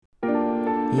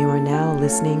You are now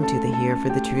listening to the Here for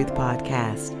the Truth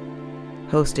podcast,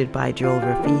 hosted by Joel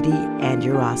Rafidi and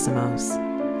Yerasimos.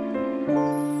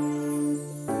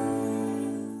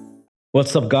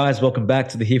 What's up, guys? Welcome back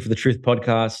to the Here for the Truth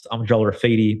podcast. I'm Joel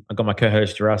Rafidi. I've got my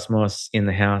co-host Yerasimos in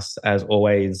the house as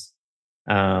always.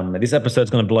 This episode's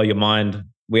going to blow your mind.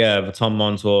 We have Tom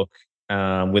Montalk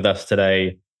with us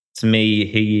today. To me,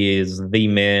 he is the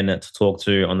man to talk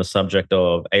to on the subject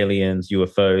of aliens,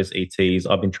 UFOs, ETs.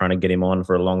 I've been trying to get him on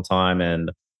for a long time,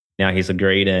 and now he's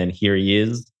agreed, and here he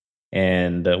is.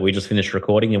 And we just finished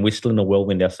recording, and we're still in a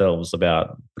whirlwind ourselves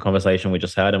about the conversation we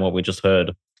just had and what we just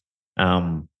heard.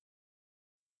 Right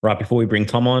before we bring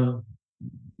Tom on,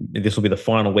 this will be the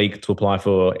final week to apply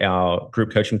for our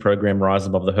group coaching program, Rise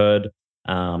Above the Herd.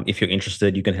 If you're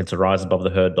interested, you can head to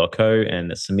riseabovetheherd.co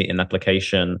and submit an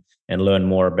application and learn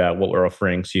more about what we're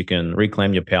offering so you can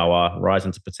reclaim your power, rise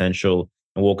into potential,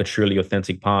 and walk a truly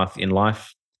authentic path in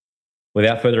life.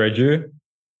 Without further ado,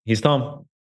 here's Tom.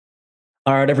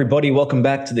 All right, everybody, welcome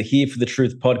back to the Here for the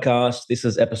Truth podcast. This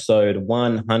is episode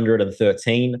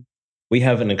 113. We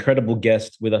have an incredible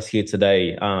guest with us here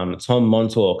today, Tom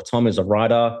Montalk. Tom is a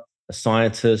writer, a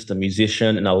scientist, a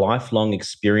musician, and a lifelong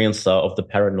experiencer of the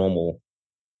paranormal.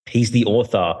 He's the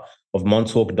author of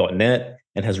Montalk.net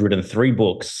and has written 3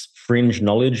 books: Fringe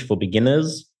Knowledge for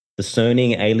Beginners,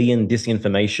 Discerning Alien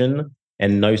Disinformation,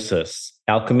 and Gnosis,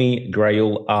 Alchemy,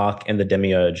 Grail, Ark, and the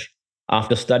Demiurge.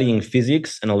 After studying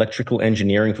physics and electrical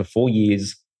engineering for 4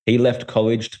 years, he left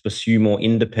college to pursue more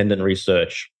independent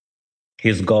research.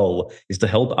 His goal is to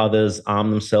help others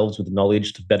arm themselves with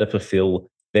knowledge to better fulfill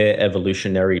their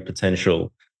evolutionary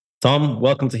potential. Tom,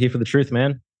 welcome to Here for the Truth,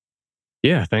 man.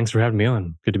 Yeah, thanks for having me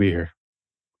on. Good to be here.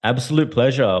 Absolute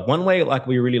pleasure. One way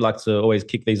we really like to always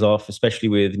kick these off, especially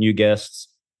with new guests,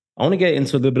 I want to get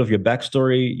into a little bit of your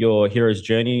backstory, your hero's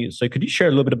journey. So could you share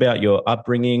a little bit about your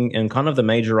upbringing and kind of the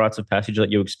major rites of passage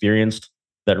that you experienced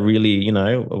that really,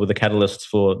 were the catalysts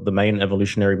for the main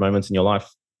evolutionary moments in your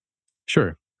life?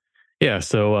 Sure. Yeah,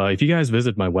 so if you guys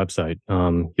visit my website,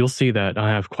 you'll see that I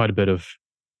have quite a bit of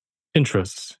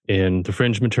interests in the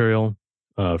fringe material,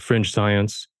 fringe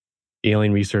science,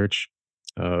 alien research,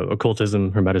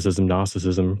 occultism, hermeticism,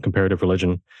 Gnosticism, comparative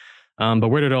religion. But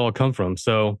where did it all come from?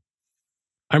 So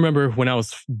I remember when I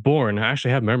was born, I actually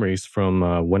have memories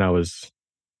from when I was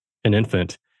an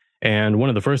infant. And one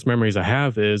of the first memories I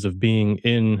have is of being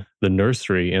in the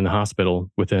nursery in the hospital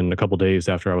within a couple days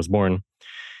after I was born.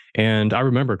 And I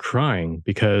remember crying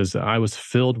because I was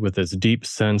filled with this deep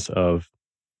sense of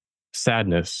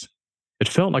sadness. It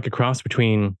felt like a cross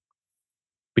between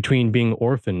being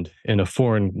orphaned in a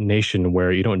foreign nation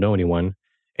where you don't know anyone,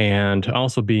 and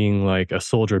also being like a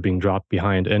soldier being dropped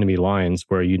behind enemy lines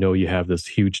where you have this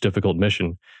huge, difficult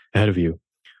mission ahead of you.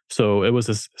 So it was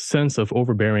this sense of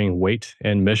overbearing weight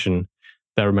and mission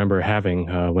that I remember having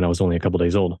when I was only a couple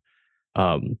days old.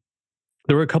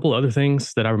 There were a couple other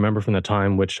things that I remember from that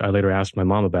time, which I later asked my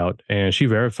mom about, and she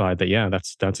verified that, yeah,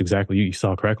 that's exactly you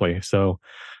saw correctly. So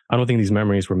I don't think these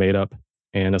memories were made up,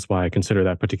 and that's why I consider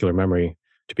that particular memory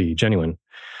to be genuine.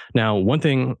 Now, one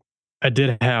thing I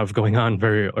did have going on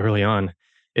very early on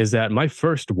is that my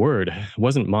first word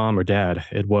wasn't mom or dad,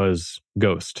 it was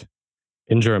ghost.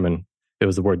 In German, it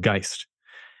was the word Geist.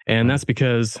 And that's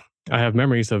because I have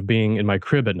memories of being in my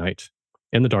crib at night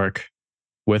in the dark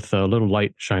with a little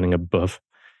light shining above.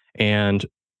 And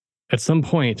at some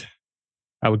point,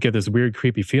 I would get this weird,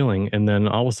 creepy feeling. And then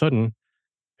all of a sudden,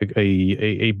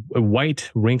 a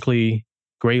white, wrinkly,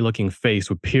 gray looking face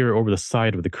would peer over the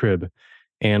side of the crib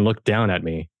and look down at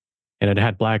me. And it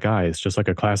had black eyes, just like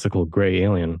a classical gray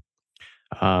alien.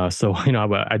 So I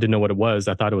didn't know what it was.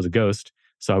 I thought it was a ghost.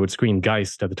 So I would scream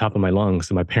Geist at the top of my lungs,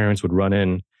 and my parents would run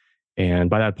in. And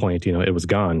by that point, it was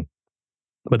gone.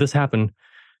 But this happened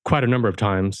quite a number of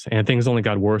times, and things only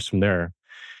got worse from there.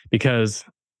 Because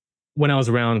when I was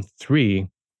around 3,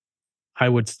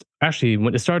 when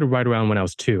it started right around when I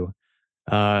was 2,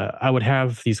 I would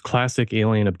have these classic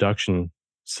alien abduction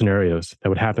scenarios that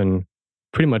would happen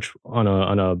pretty much on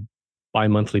a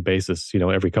bi-monthly basis,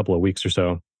 every couple of weeks or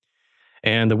so.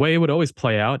 And the way it would always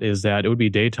play out is that it would be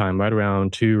daytime, right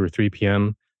around 2 or 3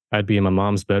 p.m. I'd be in my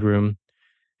mom's bedroom,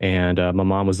 and my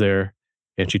mom was there.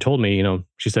 And she told me,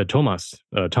 she said,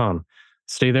 Tom,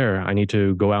 stay there. I need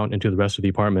to go out into the rest of the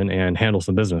apartment and handle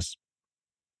some business.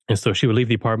 And so she would leave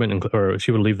the apartment or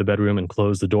she would leave the bedroom and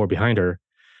close the door behind her.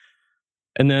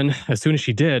 And then as soon as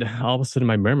she did, all of a sudden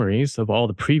my memories of all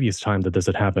the previous time that this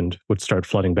had happened would start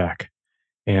flooding back.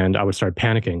 And I would start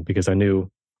panicking because I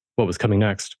knew what was coming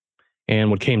next.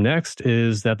 And what came next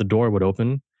is that the door would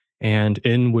open and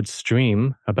in would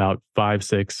stream about 5,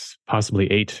 6,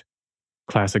 possibly 8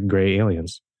 classic gray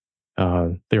aliens.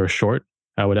 They were short.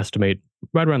 I would estimate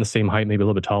right around the same height, maybe a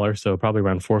little bit taller, so probably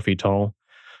around 4 feet tall.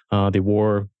 They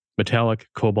wore metallic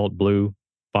cobalt blue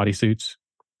bodysuits.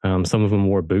 Some of them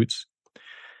wore boots.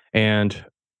 And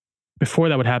before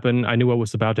that would happen, I knew what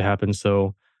was about to happen.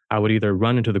 So I would either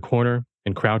run into the corner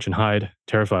and crouch and hide,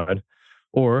 terrified,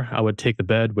 or I would take the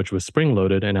bed, which was spring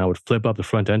loaded, and I would flip up the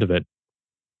front end of it,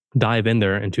 dive in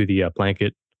there into the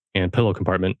blanket and pillow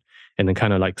compartment, and then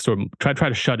kind of like sort of try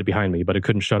to shut it behind me, but it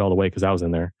couldn't shut all the way because I was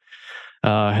in there.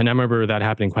 And I remember that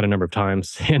happening quite a number of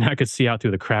times, and I could see out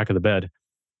through the crack of the bed,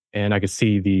 and I could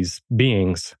see these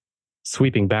beings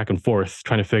sweeping back and forth,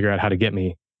 trying to figure out how to get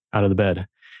me out of the bed.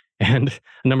 And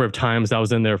a number of times I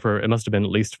was in there for, it must have been at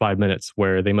least 5 minutes,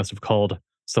 where they must have called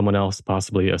someone else,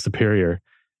 possibly a superior.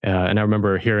 And I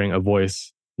remember hearing a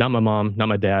voice, not my mom, not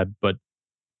my dad, but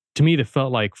to me, they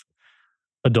felt like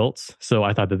adults. So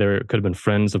I thought that they could have been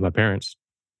friends of my parents.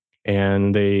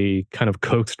 And they kind of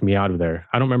coaxed me out of there.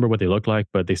 I don't remember what they looked like,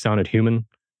 but they sounded human.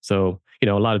 So,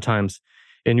 a lot of times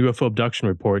in UFO abduction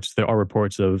reports, there are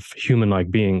reports of human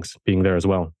like beings being there as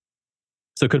well.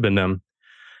 So it could have been them.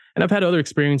 And I've had other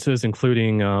experiences,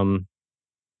 including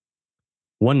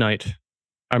one night,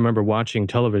 I remember watching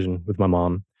television with my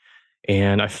mom,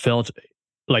 and I felt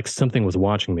like something was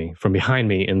watching me from behind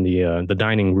me in the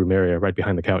dining room area, right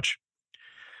behind the couch.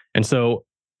 And so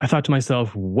I thought to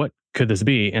myself, what could this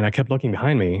be? And I kept looking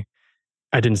behind me.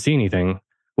 I didn't see anything.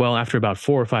 Well, after about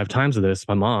 4 or 5 times of this,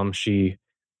 my mom, she,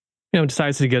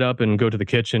 decides to get up and go to the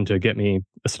kitchen to get me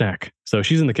a snack. So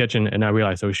she's in the kitchen, and I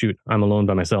realized, oh, shoot, I'm alone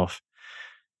by myself.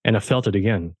 And I felt it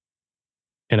again.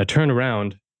 And I turned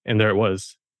around, and there it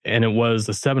was. And it was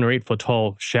a 7 or 8 foot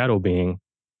tall shadow being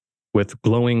with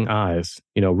glowing eyes,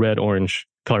 red, orange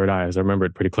colored eyes. I remember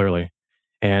it pretty clearly.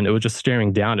 And it was just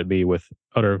staring down at me with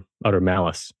utter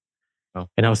malice. Oh.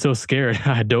 And I was so scared.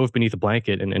 I dove beneath a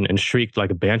blanket and shrieked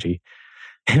like a banshee.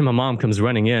 And my mom comes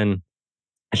running in,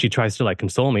 and she tries to like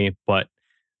console me, but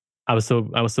I was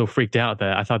so freaked out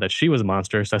that I thought that she was a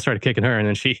monster. So I started kicking her, and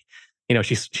then she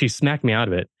smacked me out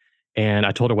of it. And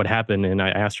I told her what happened, and I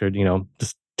asked her,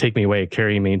 just take me away,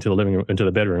 carry me into the living room, into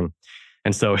the bedroom.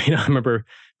 And so, I remember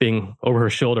being over her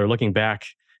shoulder, looking back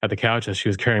at the couch as she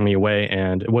was carrying me away,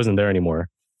 and it wasn't there anymore.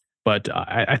 But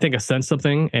I think I sensed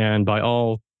something, and by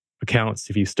all accounts,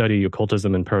 if you study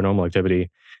occultism and paranormal activity,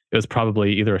 it was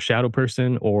probably either a shadow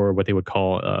person or what they would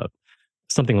call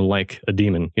something like a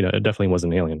demon. It definitely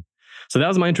wasn't an alien. So that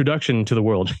was my introduction to the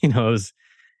world.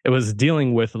 It was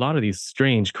dealing with a lot of these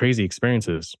strange, crazy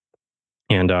experiences.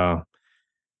 And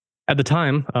at the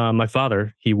time, my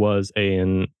father, he was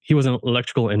an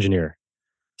electrical engineer.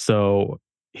 So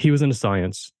he was into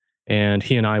science, and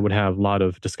he and I would have a lot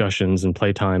of discussions and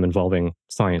playtime involving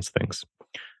science things.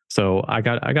 So I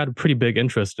got a pretty big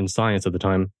interest in science at the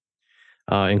time,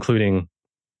 including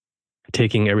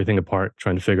taking everything apart,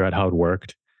 trying to figure out how it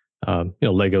worked.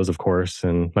 Legos, of course,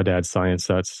 and my dad's science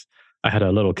sets. I had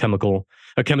a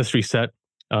chemistry set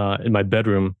in my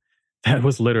bedroom that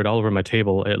was littered all over my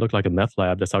table. It looked like a meth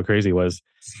lab. That's how crazy it was.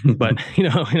 But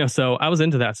so I was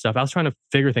into that stuff. I was trying to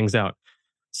figure things out.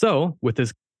 So with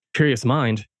this curious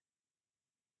mind,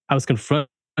 I was confronted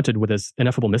with this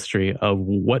ineffable mystery of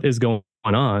what is going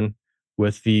on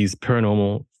with these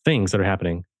paranormal things that are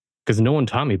happening, because no one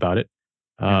taught me about it.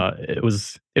 It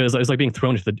was like being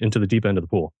thrown into the deep end of the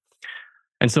pool.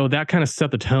 And so that kind of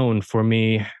set the tone for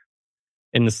me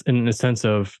in the sense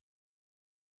of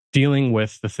dealing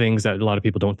with the things that a lot of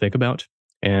people don't think about,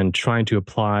 and trying to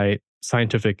apply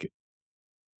scientific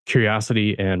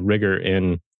curiosity and rigor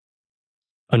in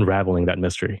unraveling that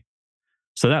mystery.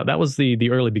 So that was the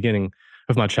early beginning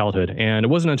of my childhood. And it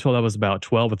wasn't until I was about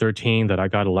 12 or 13 that I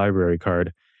got a library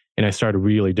card, and I started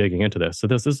really digging into this. So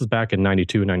this was back in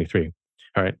 92, 93.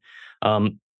 All right.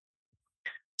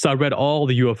 So I read all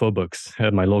the UFO books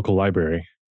at my local library,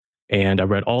 and I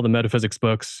read all the metaphysics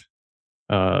books.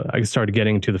 I started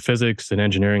getting to the physics and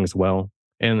engineering as well.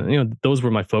 And those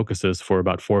were my focuses for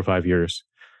about 4 or 5 years.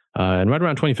 And right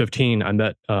around 2015, I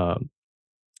met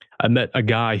a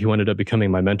guy who ended up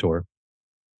becoming my mentor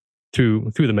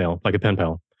through the mail, like a pen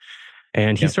pal.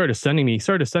 And he started sending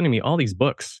me all these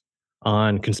books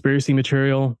on conspiracy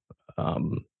material,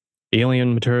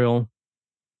 alien material,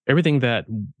 everything that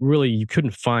really you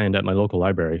couldn't find at my local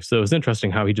library. So it was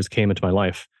interesting how he just came into my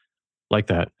life like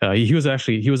that. He was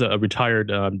a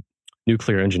retired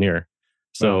nuclear engineer.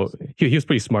 So he was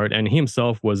pretty smart, and he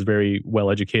himself was very well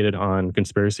educated on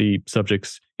conspiracy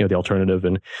subjects, the alternative.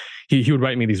 And he would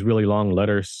write me these really long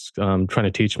letters, trying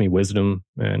to teach me wisdom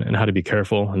and how to be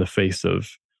careful in the face of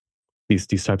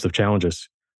these types of challenges.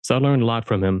 So I learned a lot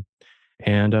from him.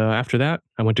 And after that,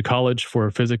 I went to college for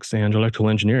physics and electrical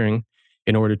engineering.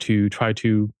 in order to try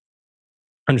to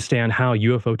understand how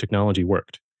UFO technology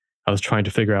worked. I was trying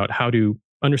to figure out how to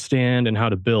understand and how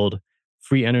to build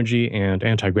free energy and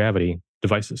anti-gravity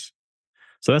devices.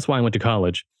 So that's why I went to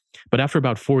college. But after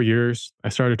about 4 years, I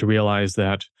started to realize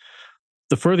that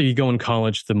the further you go in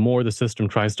college, the more the system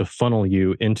tries to funnel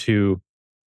you into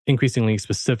increasingly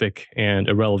specific and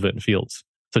irrelevant fields.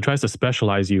 So it tries to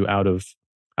specialize you out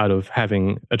of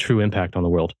having a true impact on the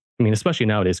world. I mean, especially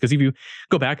nowadays, because if you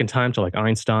go back in time to like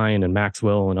Einstein and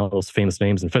Maxwell and all those famous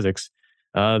names in physics,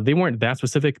 they weren't that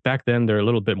specific back then. They're a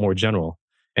little bit more general,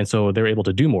 and so they're able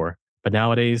to do more. But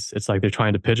nowadays, it's like they're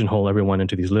trying to pigeonhole everyone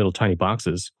into these little tiny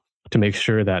boxes to make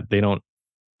sure that they don't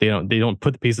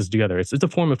put the pieces together. It's a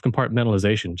form of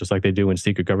compartmentalization, just like they do in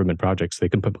secret government projects. They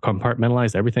can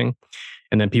compartmentalize everything,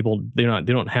 and then people they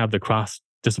don't have the cross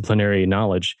disciplinary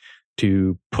knowledge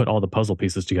to put all the puzzle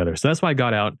pieces together. So that's why I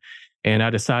got out, and I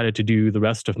decided to do the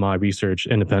rest of my research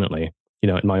independently.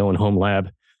 In my own home lab,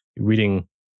 reading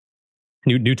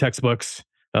new textbooks,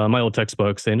 my old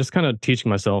textbooks, and just kind of teaching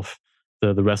myself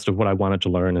the rest of what I wanted to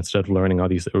learn instead of learning all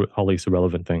these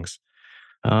irrelevant things.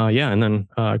 Yeah, and then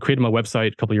I created my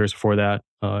website a couple of years before that,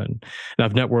 and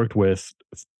I've networked with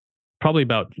probably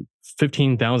about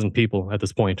 15,000 people at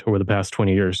this point over the past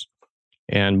 20 years.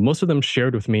 And most of them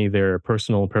shared with me their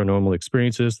personal paranormal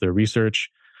experiences, their research,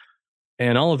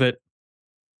 and all of it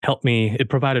helped me. It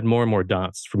provided more and more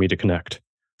dots for me to connect.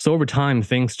 So over time,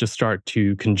 things just start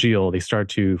to congeal, they start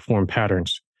to form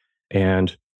patterns.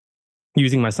 And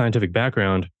using my scientific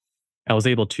background, I was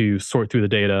able to sort through the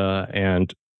data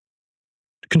and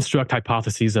construct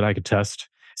hypotheses that I could test.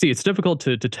 See, it's difficult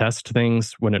to test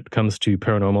things when it comes to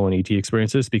paranormal and ET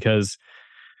experiences because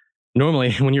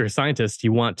normally when you're a scientist,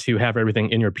 you want to have everything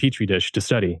in your petri dish to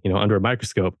study, under a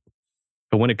microscope.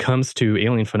 But when it comes to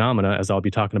alien phenomena, as I'll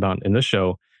be talking about in this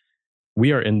show,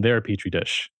 we are in their petri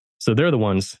dish. So they're the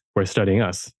ones who are studying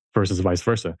us versus vice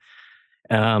versa.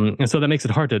 And so that makes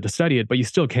it hard to study it, but you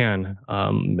still can.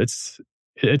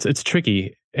 It's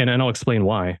tricky, and I'll explain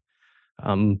why.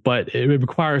 But it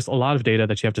requires a lot of data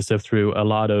that you have to sift through, a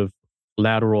lot of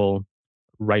lateral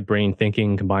right brain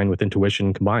thinking combined with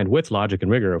intuition, combined with logic and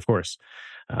rigor, of course.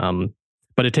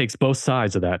 But it takes both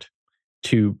sides of that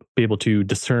to be able to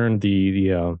discern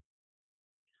the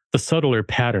subtler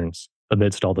patterns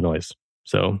amidst all the noise.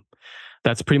 So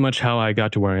that's pretty much how I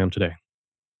got to where I am today.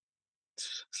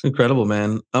 It's incredible,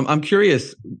 man. I'm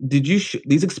curious. Did you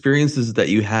these experiences that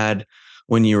you had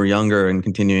when you were younger and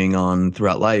continuing on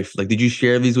throughout life? Like, did you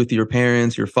share these with your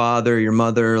parents, your father, your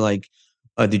mother? Like,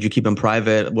 did you keep them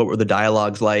private? What were the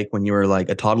dialogues like when you were like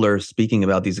a toddler speaking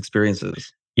about these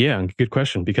experiences? Yeah, good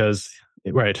question. Because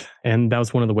right, and that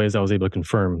was one of the ways I was able to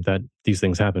confirm that these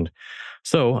things happened.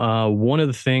 So one of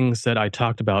the things that I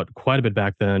talked about quite a bit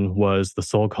back then was the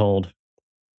so-called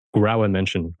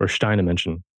Grauenmenschen or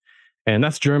Steinemenschen. And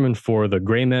that's German for the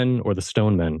gray men or the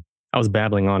stone men. I was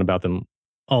babbling on about them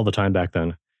all the time back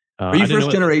then. Are you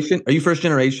first generation? Are you first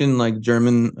generation like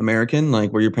German American?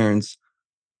 Like, were your parents?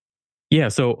 Yeah.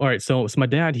 So all right. So my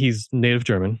dad, he's native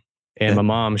German, and my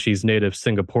mom, she's native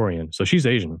Singaporean. So she's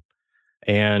Asian,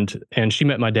 and she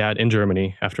met my dad in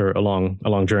Germany after a long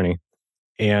journey.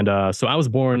 And so I was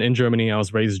born in Germany. I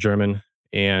was raised German,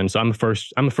 and so I'm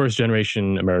a first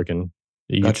generation American.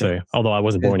 You could say, although I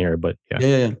wasn't born here, but yeah.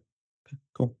 Yeah.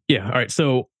 Cool. Yeah. All right.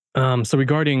 So, so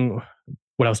regarding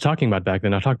what I was talking about back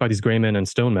then, I talked about these gray men and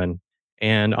stone men,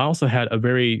 and I also had a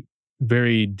very,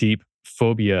 very deep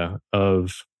phobia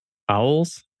of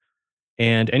owls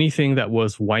and anything that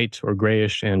was white or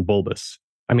grayish and bulbous.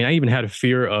 I mean, I even had a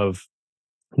fear of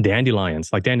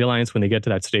dandelions, like dandelions when they get to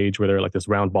that stage where they're like this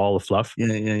round ball of fluff.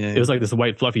 Yeah. It was like this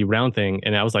white fluffy round thing,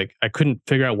 and I was like, I couldn't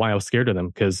figure out why I was scared of them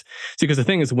because the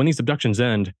thing is, when these abductions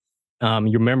end,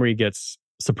 your memory gets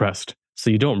suppressed. So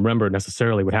you don't remember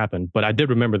necessarily what happened, but I did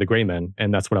remember the gray men,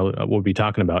 and that's what we'll be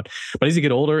talking about. But as you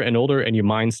get older and older, and your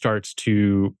mind, see,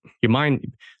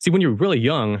 when you're really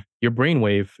young, your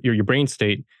brainwave, your brain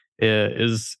state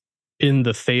is in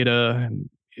the theta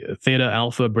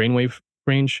alpha brainwave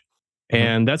range,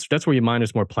 and that's where your mind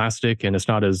is more plastic and it's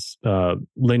not as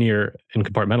linear and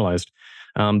compartmentalized.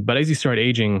 But as you start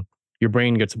aging, your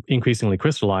brain gets increasingly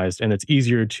crystallized, and it's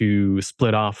easier to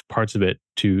split off parts of it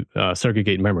to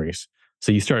segregate memories.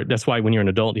 So that's why when you're an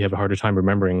adult, you have a harder time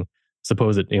remembering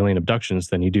supposed alien abductions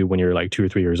than you do when you're like 2 or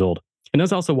 3 years old. And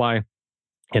that's also why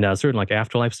in certain like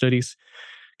afterlife studies,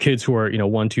 kids who are,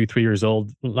 1, 2, 3 years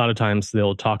old, a lot of times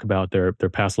they'll talk about their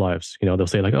past lives. They'll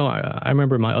say like, oh, I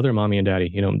remember my other mommy and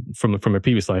daddy, from a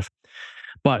previous life.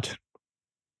 But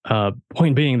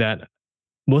point being that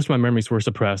most of my memories were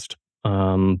suppressed.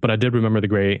 but I did remember the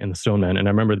gray and the stone men, and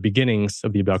I remember the beginnings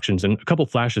of the abductions and a couple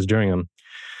flashes during them.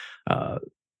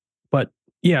 But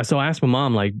yeah, so I asked my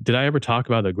mom, like, did I ever talk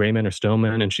about the gray men or stone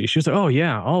men? And she was like, oh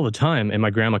yeah, all the time. And my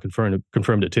grandma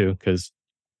confirmed it too, because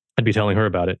I'd be telling her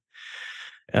about it.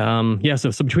 Yeah,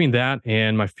 so between that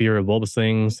and my fear of bulbous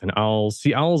things and owls,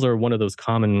 see, owls are one of those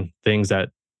common things that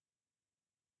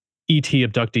ET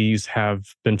abductees have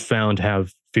been found to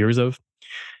have fears of.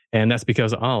 And that's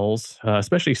because owls,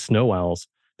 especially snow owls,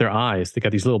 their eyes, they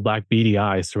got these little black beady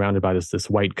eyes surrounded by this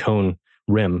white cone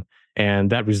rim. And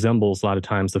that resembles a lot of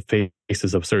times the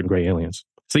faces of certain gray aliens.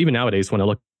 So even nowadays, when I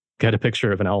look at a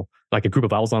picture of an owl, like a group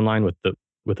of owls online with the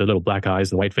little black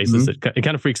eyes and white faces, it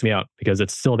kind of freaks me out because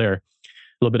it's still there.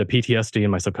 A little bit of PTSD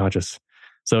in my subconscious.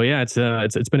 So yeah,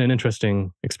 it's been an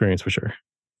interesting experience for sure.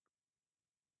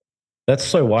 That's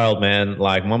so wild, man.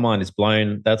 Like my mind is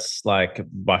blown. That's like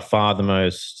by far the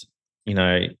most,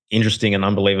 interesting and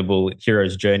unbelievable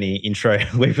hero's journey intro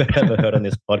we've ever heard on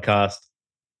this podcast.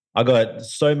 I got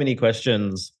so many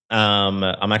questions.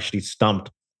 I'm actually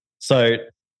stumped. So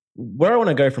where I want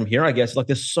to go from here, I guess, like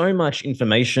there's so much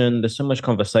information, there's so much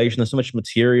conversation, there's so much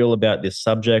material about this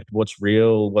subject, what's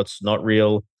real, what's not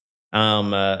real.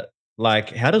 Um, uh,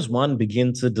 like, how does one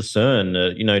begin to discern,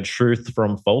 truth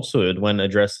from falsehood when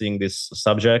addressing this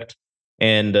subject?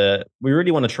 And we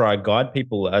really want to try guide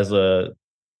people as who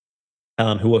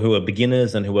are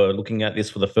beginners and who are looking at this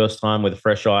for the first time with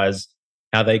fresh eyes,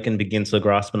 how they can begin to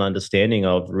grasp an understanding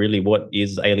of really what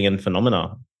is alien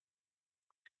phenomena.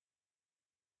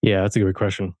 Yeah, that's a good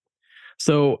question.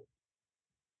 So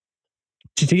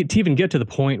to even get to the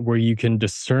point where you can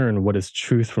discern what is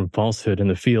truth from falsehood in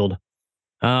the field,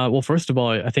 well, first of all,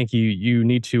 I think you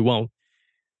need to, well,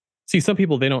 see, some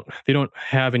people they don't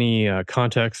have any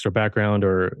context or background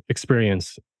or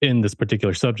experience in this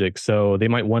particular subject, so they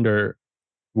might wonder,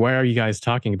 why are you guys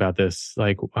talking about this?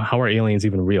 Like, how are aliens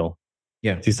even real?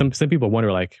 Yeah. See, some people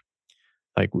wonder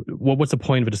what's the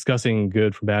point of discussing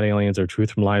good from bad aliens or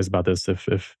truth from lies about this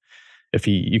if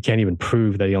you can't even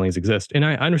prove that aliens exist? And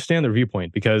I understand their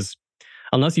viewpoint, because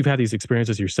unless you've had these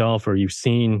experiences yourself or you've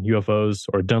seen UFOs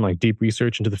or done like deep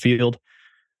research into the field,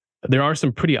 there are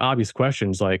some pretty obvious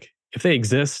questions. Like, if they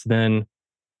exist, then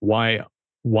why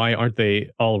aren't they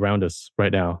all around us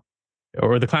right now?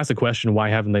 Or the classic question, why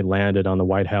haven't they landed on the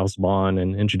White House lawn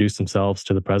and introduced themselves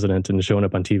to the president and showing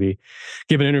up on TV,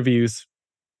 giving interviews,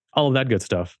 all of that good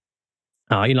stuff.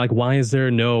 Like, why is there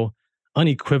no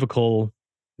unequivocal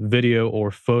video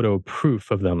or photo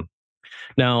proof of them?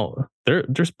 Now,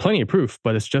 there's plenty of proof,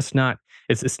 but it's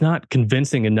not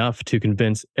convincing enough to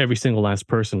convince every single last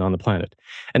person on the planet.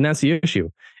 And that's the issue,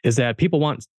 is that people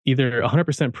want either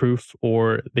 100% proof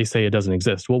or they say it doesn't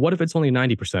exist. Well, what if it's only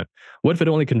 90%? What if it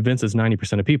only convinces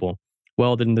 90% of people?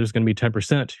 Well, then there's going to be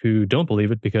 10% who don't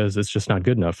believe it because it's just not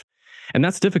good enough. And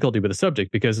that's difficulty with the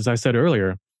subject because, as I said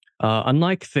earlier,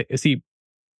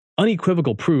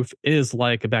 unequivocal proof is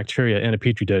like a bacteria in a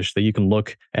petri dish that you can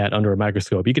look at under a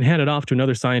microscope. You can hand it off to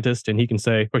another scientist and he can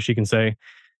say, or she can say,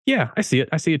 yeah, I see it.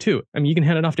 I see it too. I mean, you can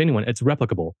hand it off to anyone. It's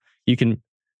replicable. You can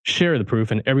share the proof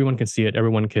and everyone can see it.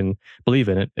 Everyone can believe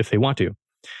in it if they want to.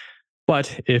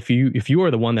 But if you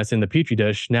are the one that's in the petri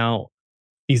dish, now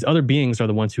these other beings are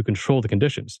the ones who control the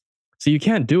conditions. So you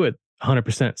can't do it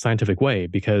 100% scientific way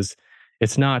because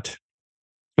it's not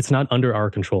under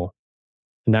our control.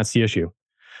 And that's the issue.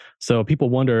 So people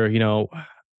wonder,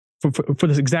 for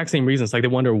this exact same reasons, like they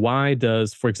wonder, why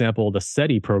does, for example, the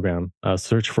SETI program,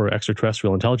 Search for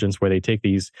Extraterrestrial Intelligence, where they take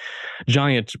these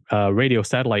giant radio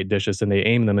satellite dishes and they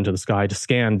aim them into the sky to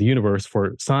scan the universe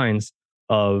for signs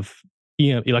of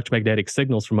electromagnetic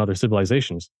signals from other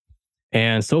civilizations.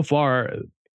 And so far,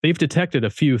 they've detected a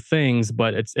few things,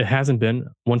 but it hasn't been,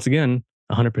 once again,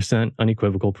 100%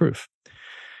 unequivocal proof.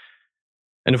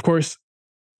 And of course,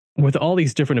 with all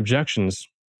these different objections,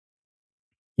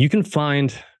 you can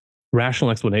find rational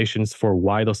explanations for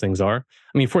why those things are.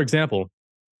 I mean, for example,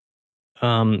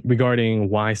 regarding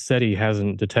why SETI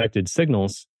hasn't detected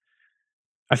signals,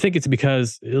 I think it's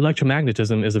because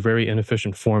electromagnetism is a very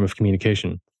inefficient form of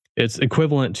communication. It's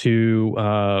equivalent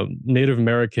to Native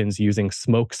Americans using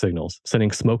smoke signals,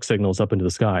 sending smoke signals up into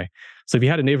the sky. So if you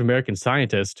had a Native American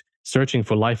scientist searching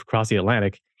for life across the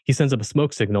Atlantic, he sends up a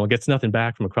smoke signal, gets nothing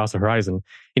back from across the horizon,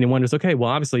 and he wonders, okay, well,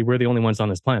 obviously we're the only ones on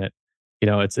this planet.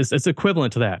 It's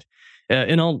equivalent to that.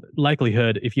 In all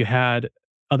likelihood, if you had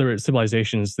other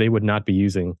civilizations, they would not be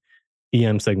using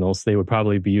EM signals. They would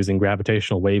probably be using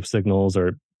gravitational wave signals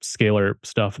or scalar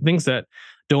stuff, things that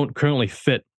don't currently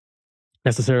fit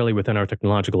necessarily within our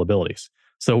technological abilities.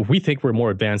 So we think we're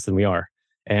more advanced than we are.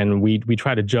 And we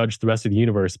try to judge the rest of the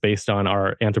universe based on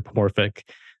our anthropomorphic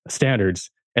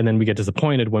standards and then we get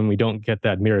disappointed when we don't get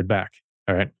that mirrored back.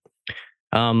 All right.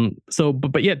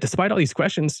 But yet, despite all these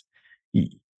questions,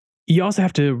 you also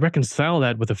have to reconcile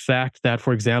that with the fact that,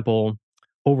 for example,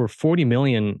 over 40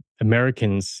 million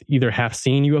Americans either have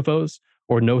seen UFOs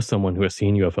or know someone who has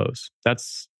seen UFOs.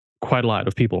 That's quite a lot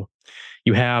of people.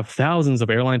 You have thousands of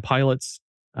airline pilots,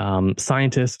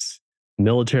 scientists,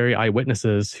 military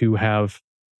eyewitnesses who have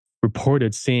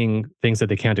reported seeing things that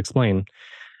they can't explain.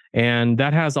 And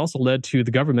that has also led to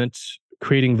the government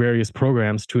creating various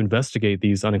programs to investigate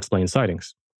these unexplained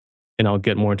sightings. And I'll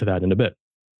get more into that in a bit.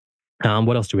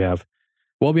 What else do we have?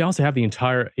 Well, we also have the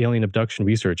entire alien abduction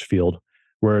research field,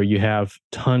 where you have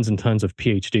tons and tons of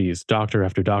PhDs, doctor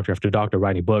after doctor after doctor,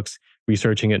 writing books,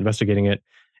 researching it, investigating it,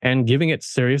 and giving it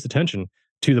serious attention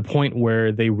to the point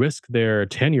where they risk their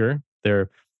tenure, their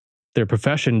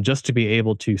profession, just to be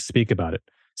able to speak about it.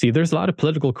 See, there's a lot of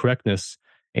political correctness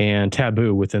and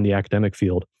taboo within the academic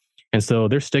field. And so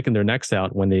they're sticking their necks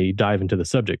out when they dive into the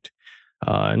subject.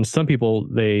 And some people,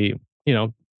 they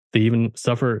even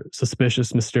suffer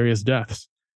suspicious, mysterious deaths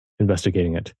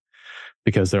investigating it,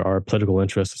 because there are political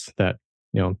interests that,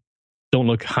 don't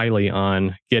look highly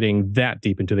on getting that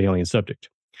deep into the alien subject.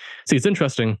 See, it's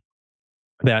interesting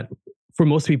that for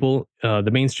most people, the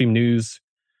mainstream news,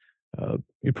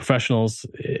 professionals,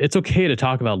 it's okay to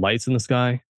talk about lights in the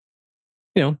sky.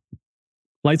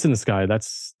 Lights in the sky,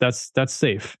 that's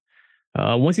safe.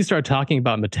 Once you start talking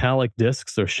about metallic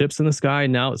discs or ships in the sky,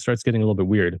 now it starts getting a little bit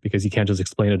weird, because you can't just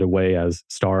explain it away as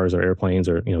stars or airplanes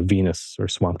or Venus or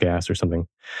swamp gas or something.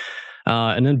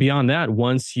 And then beyond that,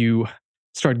 once you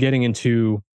start getting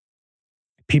into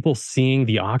people seeing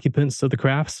the occupants of the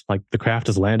crafts, like the craft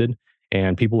has landed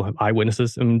and people have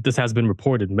eyewitnesses, and this has been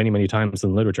reported many, many times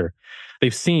in literature,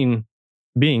 they've seen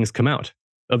beings come out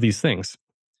of these things.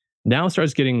 Now it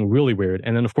starts getting really weird.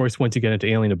 And then, of course, once you get into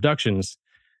alien abductions,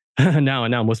 now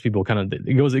most people kind of,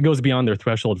 it goes beyond their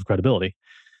threshold of credibility.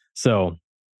 So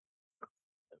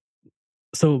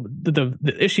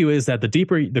the issue is that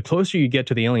the closer you get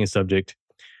to the alien subject,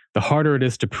 the harder it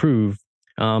is to prove,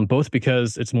 both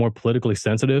because it's more politically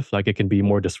sensitive, like it can be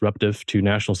more disruptive to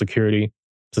national security,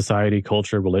 society,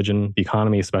 culture, religion, the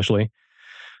economy especially,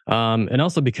 and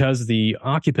also because the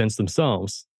occupants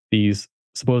themselves, these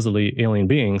supposedly alien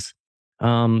beings,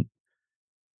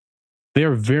 they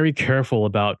are very careful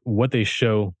about what they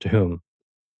show to whom,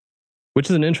 which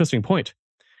is an interesting point,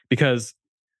 because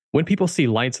when people see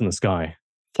lights in the sky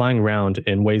flying around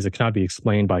in ways that cannot be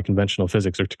explained by conventional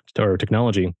physics or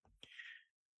technology,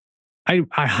 I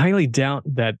highly doubt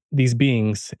that these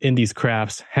beings in these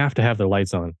crafts have to have their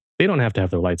lights on. They don't have to have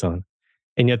their lights on,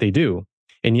 and yet they do.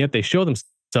 And yet they show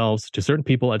themselves to certain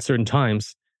people at certain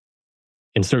times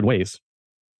in certain ways.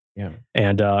 Yeah.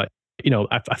 And, I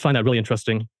find that really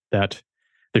interesting, that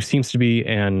there seems to be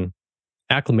an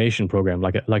acclimation program,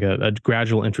 like a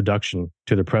gradual introduction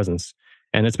to their presence.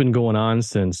 And it's been going on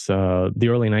since the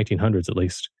early 1900s, at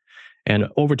least. And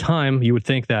over time, you would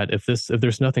think that if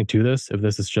there's nothing to this, if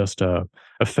this is just a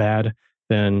fad,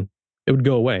 then it would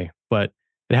go away. But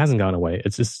it hasn't gone away.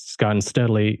 It's just gotten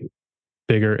steadily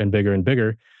bigger and bigger and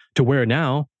bigger, to where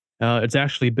now it's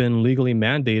actually been legally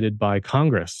mandated by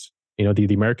Congress,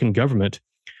 the American government,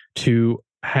 to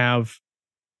have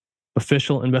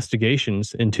official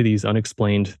investigations into these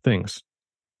unexplained things.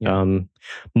 Yeah.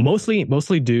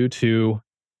 Mostly due to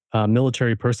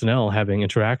military personnel having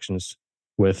interactions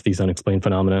with these unexplained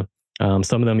phenomena.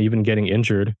 Some of them even getting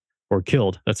injured or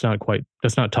killed. That's not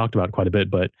talked about quite a bit,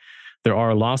 but there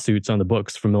are lawsuits on the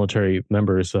books for military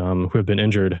members who have been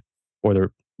injured or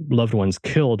their loved ones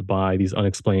killed by these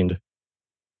unexplained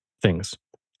things.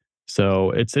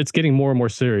 So it's getting more and more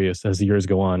serious as the years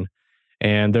go on,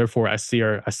 and therefore I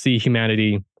see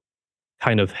humanity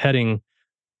kind of heading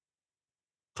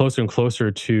closer and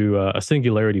closer to a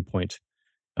singularity point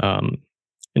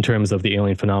in terms of the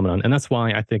alien phenomenon. And that's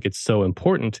why I think it's so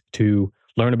important to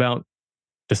learn about,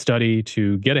 to study,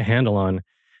 to get a handle on,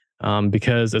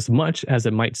 because as much as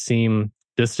it might seem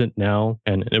distant now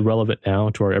and irrelevant now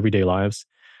to our everyday lives,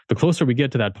 the closer we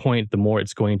get to that point, the more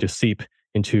it's going to seep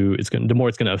into, the more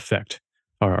it's going to affect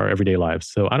our everyday lives.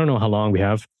 So I don't know how long we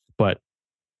have, but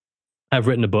I've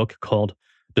written a book called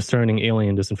Discerning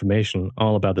Alien Disinformation,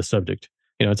 all about the subject.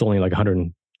 It's only like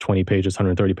 120 pages,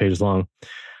 130 pages long,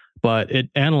 but it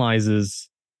analyzes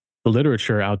the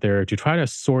literature out there to try to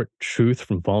sort truth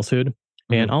from falsehood.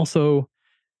 Mm-hmm. And also,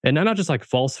 and not just like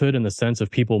falsehood in the sense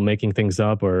of people making things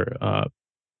up or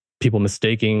people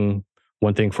mistaking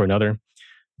one thing for another,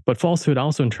 but falsehood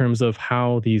also in terms of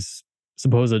how these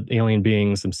supposed alien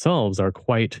beings themselves are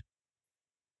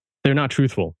they're not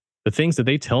truthful. The things that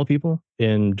they tell people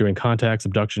during contacts,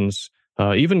 abductions,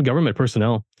 even government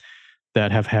personnel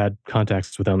that have had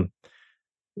contacts with them.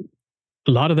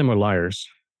 A lot of them are liars,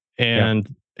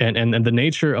 and and the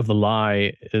nature of the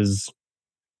lie is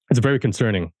it's very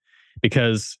concerning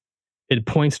because it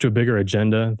points to a bigger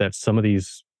agenda that some of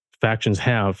these factions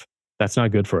have. That's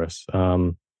not good for us.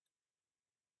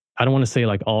 I don't want to say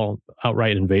like all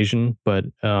outright invasion, but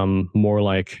more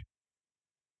like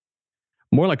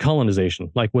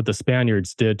colonization, like what the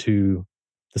Spaniards did to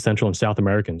the Central and South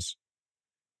Americans.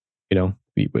 You know,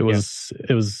 it was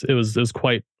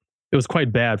quite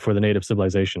bad for the native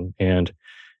civilization, and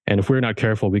if we're not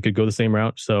careful, we could go the same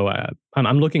route. So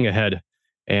I'm looking ahead,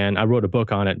 and I wrote a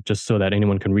book on it just so that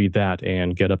anyone can read that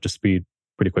and get up to speed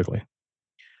pretty quickly.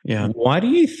 Yeah. Why do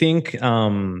you think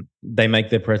they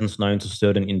make their presence known to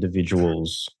certain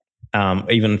individuals,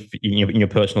 even in your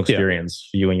personal experience,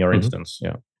 for you in your instance?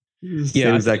 Yeah.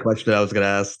 Same exact question I was going to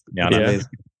ask.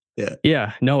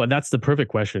 Yeah. No, that's the perfect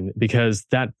question because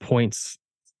that points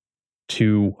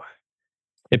to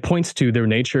their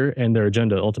nature and their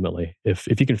agenda ultimately. If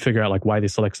you can figure out like why they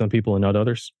select some people and not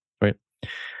others, right?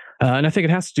 And I think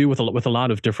it has to do with a lot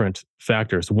of different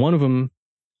factors. One of them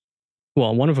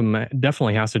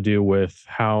definitely has to do with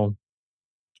how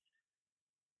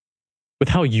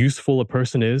useful a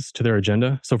person is to their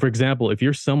agenda. So, for example, if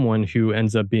you're someone who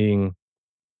ends up being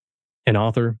an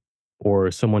author or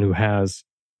someone who has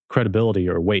credibility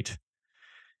or weight,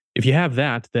 if you have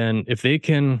that, then if they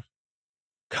can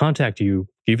contact you,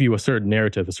 give you a certain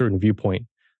narrative, a certain viewpoint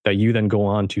that you then go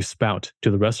on to spout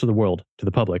to the rest of the world, to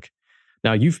the public,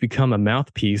 now you've become a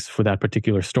mouthpiece for that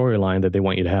particular storyline that they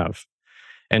want you to have.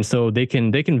 And so they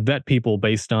can vet people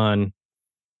based on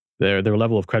their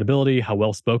level of credibility, how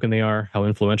well spoken they are, how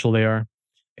influential they are.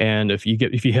 And if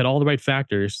you hit all the right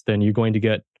factors, then you're going to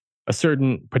get a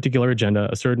certain particular agenda,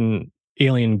 a certain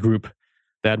alien group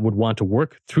that would want to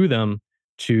work through them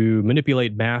to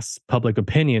manipulate mass public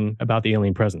opinion about the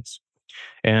alien presence.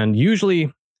 And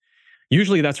usually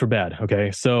that's for bad.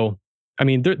 Okay. So, I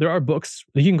mean, there are books.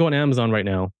 You can go on Amazon right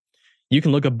now. You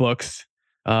can look up books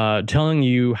telling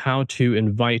you how to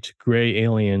invite gray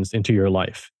aliens into your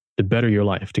life to better your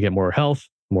life, to get more health,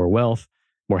 more wealth,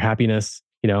 more happiness,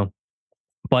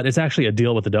 But it's actually a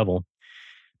deal with the devil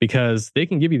because they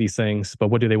can give you these things, but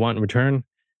what do they want in return?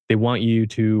 They want you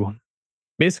to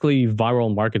basically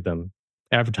viral market them,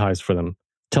 advertise for them,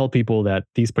 tell people that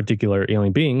these particular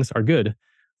alien beings are good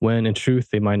when in truth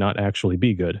they might not actually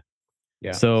be good.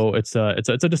 Yeah. So it's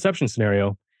a deception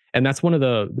scenario, and that's one of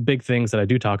the big things that I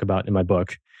do talk about in my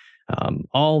book.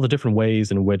 All the different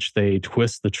ways in which they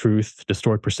twist the truth,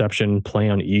 distort perception, play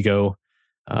on ego.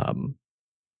 All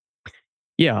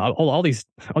these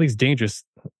dangerous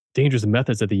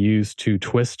methods that they use to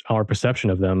twist our perception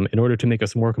of them in order to make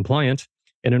us more compliant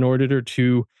and in order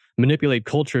to manipulate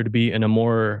culture to be in a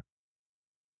more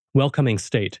welcoming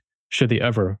state should they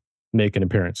ever make an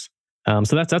appearance.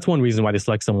 So that's one reason why they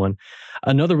select someone.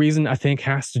 Another reason I think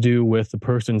has to do with the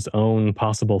person's own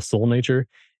possible soul nature.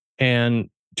 And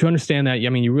to understand that, I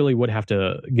mean, you really would have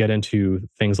to get into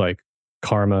things like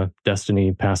karma,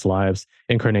 destiny, past lives,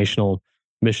 incarnational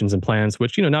missions and plans,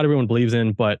 which not everyone believes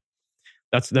in, but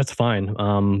that's fine.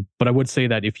 But I would say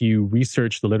that if you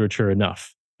research the literature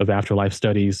enough of afterlife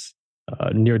studies,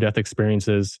 near-death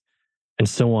experiences, and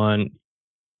so on,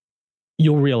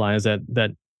 you'll realize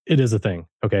that it is a thing.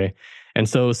 Okay, and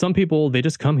so some people they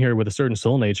just come here with a certain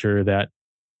soul nature that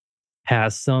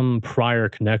has some prior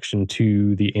connection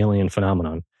to the alien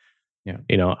phenomenon. Yeah.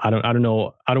 I don't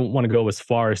know. I don't want to go as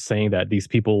far as saying that these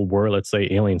people were, let's say,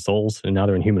 alien souls and now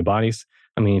they're in human bodies.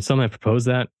 I mean, some have proposed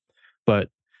that, but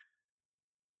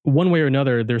one way or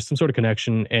another, there's some sort of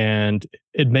connection and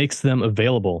it makes them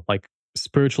available, like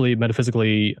spiritually,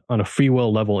 metaphysically, on a free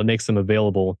will level, it makes them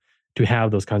available to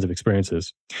have those kinds of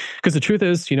experiences. Because the truth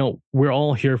is, we're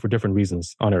all here for different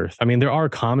reasons on Earth. I mean, there are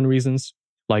common reasons,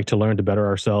 like to learn to better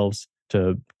ourselves,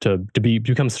 to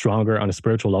become stronger on a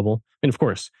spiritual level. And of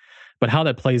course, but how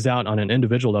that plays out on an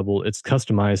individual level, it's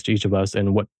customized to each of us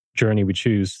and what journey we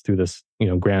choose through this,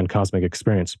 grand cosmic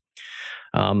experience.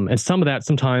 And some of that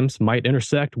sometimes might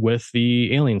intersect with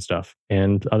the alien stuff,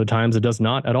 and other times it does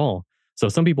not at all. So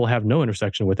some people have no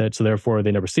intersection with it, so therefore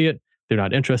they never see it. They're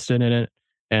not interested in it,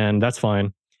 and that's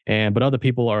fine. But other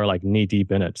people are like knee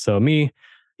deep in it. So me,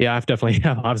 yeah, I've definitely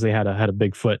obviously had a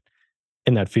big foot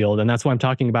in that field, and that's why I'm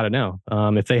talking about it now.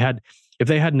 If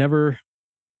they had never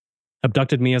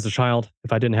abducted me as a child,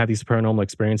 if I didn't have these paranormal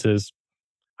experiences,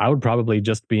 I would probably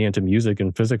just be into music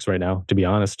and physics right now, to be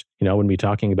honest. I wouldn't be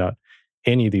talking about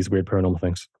any of these weird paranormal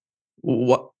things.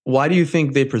 Why do you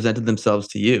think they presented themselves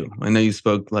to you? I know you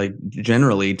spoke like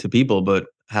generally to people, but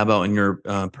How about in your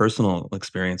personal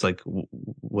experience? Like,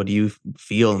 what do you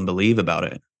feel and believe about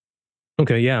it?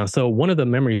 Okay, yeah. So one of the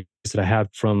memories that I had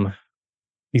from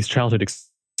these childhood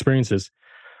experiences,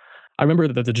 I remember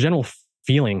that the general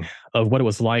feeling of what it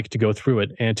was like to go through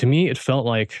it. And to me, it felt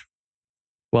like,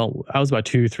 well, I was about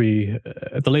 2, 3,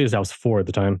 at the latest, I was 4 at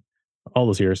the time, all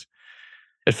those years.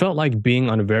 It felt like being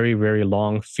on a very, very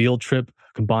long field trip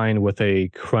combined with a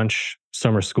crunch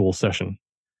summer school session.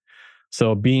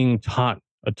 So being taught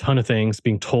a ton of things,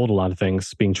 being told a lot of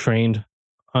things, being trained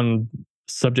on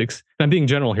subjects. And I'm being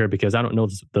general here because I don't know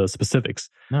the specifics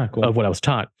No, cool. of what I was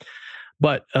taught.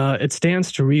 But it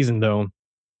stands to reason, though,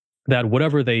 that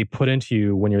whatever they put into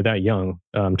you when you're that young,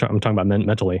 I'm talking about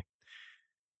mentally,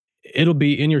 it'll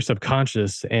be in your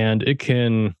subconscious and it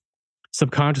can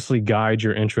subconsciously guide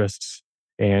your interests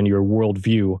and your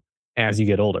worldview as you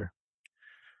get older.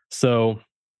 So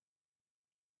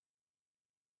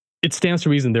it stands to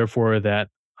reason, therefore, that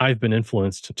I've been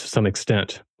influenced to some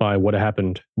extent by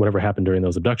whatever happened during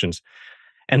those abductions.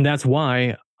 And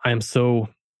I'm so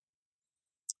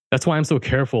that's why I'm so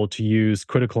careful to use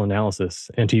critical analysis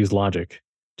and to use logic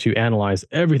to analyze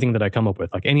everything that I come up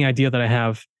with. Like any idea that I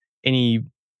have, any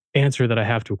answer that I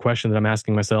have to a question that I'm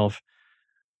asking myself,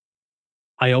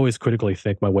 I always critically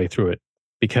think my way through it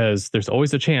because there's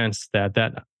always a chance that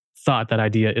that thought, that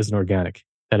idea isn't organic,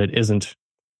 that it isn't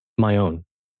my own,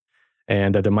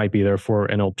 and that there might be therefore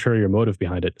an ulterior motive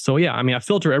behind it. So yeah, I mean, I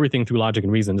filter everything through logic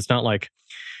and reason. It's not like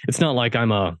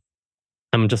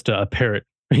I'm just a parrot,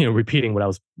 repeating what I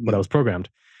was programmed.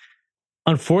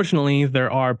 Unfortunately, there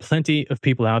are plenty of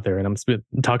people out there, and I'm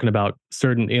talking about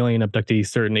certain alien abductees,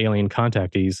 certain alien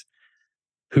contactees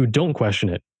who don't question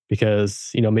it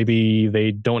because maybe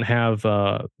they don't have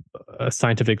a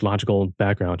scientific logical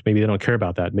background. Maybe they don't care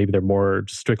about that. Maybe they're more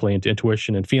strictly into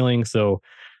intuition and feeling. So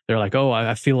they're like, oh,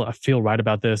 I feel right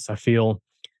about this. I feel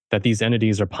that these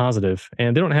entities are positive,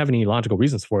 and they don't have any logical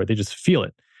reasons for it. They just feel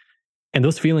it, and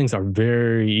those feelings are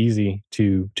very easy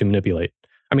to manipulate.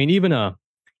 I mean, even a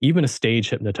stage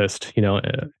hypnotist,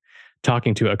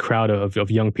 talking to a crowd of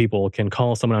young people can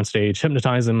call someone on stage,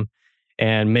 hypnotize them,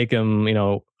 and make them,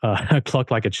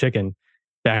 cluck like a chicken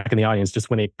back in the audience just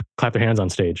when they clap their hands on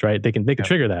stage, right? They can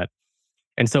trigger that.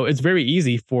 And so it's very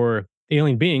easy for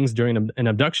alien beings during an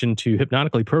abduction to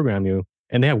hypnotically program you,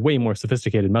 and they have way more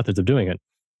sophisticated methods of doing it.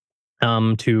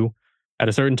 To at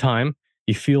a certain time,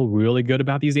 you feel really good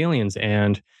about these aliens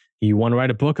and you want to write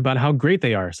a book about how great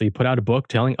they are. So you put out a book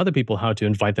telling other people how to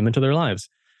invite them into their lives.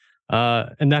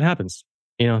 And that happens.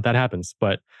 That happens.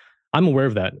 But I'm aware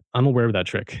of that. I'm aware of that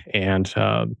trick. And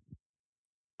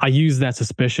I use that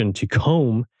suspicion to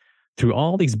comb through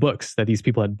all these books that these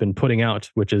people had been putting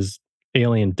out, which is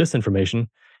alien disinformation.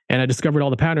 And I discovered all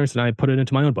the patterns and I put it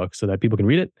into my own book so that people can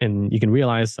read it and you can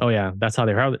realize, oh yeah, that's how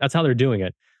they're doing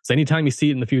it. So anytime you see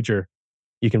it in the future,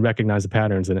 you can recognize the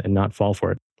patterns and not fall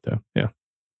for it. So yeah.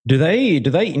 Do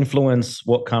they influence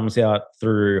what comes out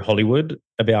through Hollywood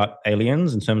about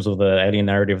aliens in terms of the alien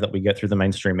narrative that we get through the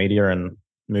mainstream media and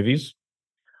movies?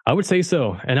 I would say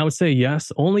so. And I would say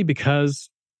yes, only because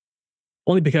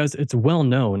it's well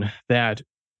known that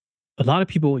a lot of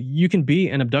people, you can be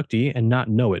an abductee and not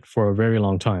know it for a very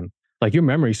long time. Like your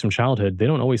memories from childhood, they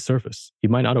don't always surface. You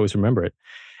might not always remember it.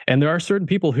 And there are certain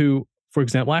people who, for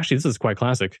example, actually, this is quite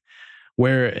classic,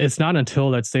 where it's not until,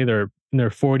 let's say, they're in their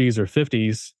 40s or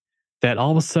 50s that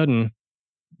all of a sudden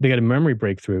they get a memory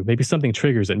breakthrough. Maybe something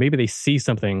triggers it. Maybe they see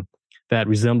something that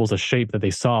resembles a shape that they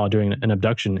saw during an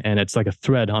abduction, and it's like a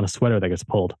thread on a sweater that gets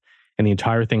pulled, and the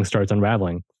entire thing starts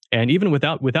unraveling. And even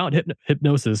without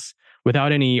hypnosis,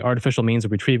 without any artificial means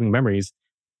of retrieving memories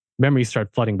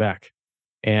start flooding back.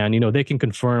 And they can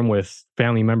confirm with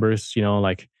family members,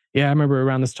 like, yeah, I remember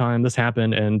around this time this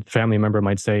happened, and family member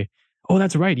might say, oh,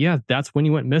 that's right, yeah, that's when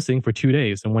you went missing for 2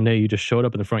 days, and one day you just showed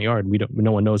up in the front yard.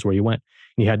 No one knows where you went,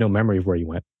 and you had no memory of where you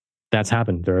went. That's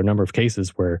happened. There are a number of cases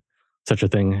where such a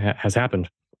thing has happened.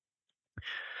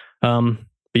 But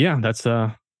yeah, that's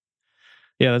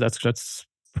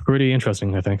pretty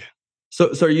interesting, I think.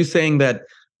 So are you saying that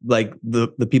like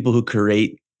the people who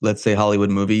create, let's say, Hollywood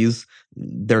movies,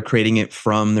 they're creating it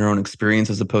from their own experience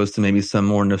as opposed to maybe some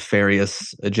more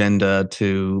nefarious agenda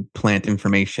to plant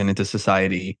information into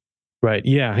society? Right.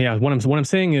 Yeah. What I'm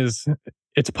saying is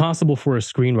it's possible for a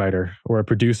screenwriter or a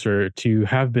producer to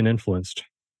have been influenced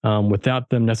without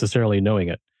them necessarily knowing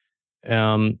it.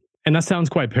 And that sounds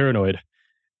quite paranoid.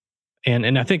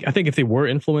 And I think if they were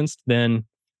influenced, then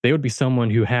they would be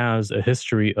someone who has a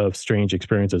history of strange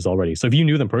experiences already. So if you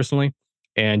knew them personally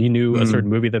and you knew a certain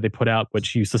movie that they put out,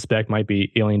 which you suspect might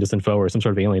be alien disinfo or some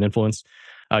sort of alien influence,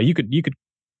 you could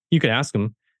ask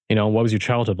them, what was your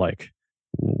childhood like?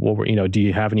 what were, do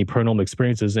you have any paranormal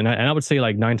experiences? And I would say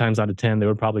like 9 times out of 10, they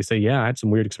would probably say, yeah, I had some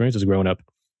weird experiences growing up.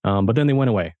 But then they went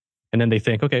away. And then they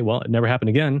think, okay, well, it never happened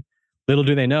again. Little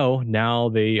do they know, now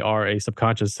they are a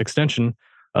subconscious extension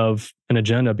of an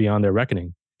agenda beyond their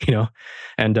reckoning, you know?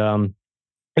 And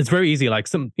it's very easy. Like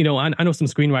I know some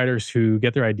screenwriters who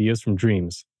get their ideas from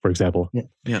dreams, for example. Yeah.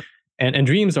 Yeah. And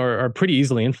dreams are pretty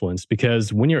easily influenced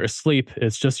because when you're asleep,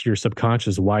 it's just your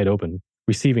subconscious wide open,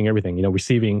 receiving everything,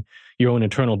 receiving your own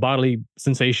internal bodily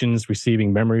sensations,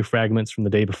 receiving memory fragments from the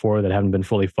day before that haven't been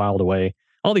fully filed away.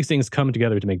 All these things come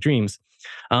together to make dreams.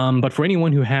 But for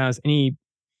anyone who has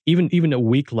even a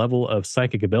weak level of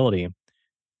psychic ability,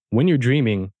 when you're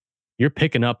dreaming, you're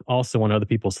picking up also on other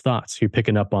people's thoughts. You're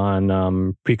picking up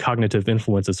on precognitive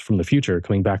influences from the future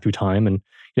coming back through time. And,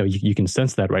 you can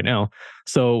sense that right now.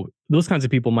 So those kinds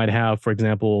of people might have, for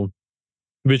example,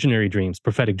 visionary dreams,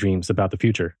 prophetic dreams about the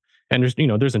future. And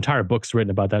there's entire books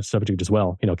written about that subject as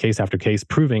well, case after case,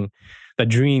 proving that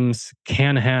dreams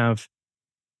can have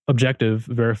objective,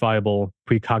 verifiable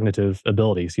precognitive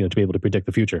abilities, to be able to predict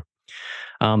the future.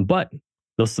 But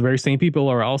those very same people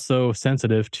are also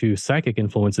sensitive to psychic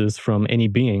influences from any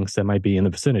beings that might be in the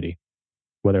vicinity,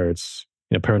 whether it's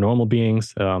paranormal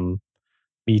beings,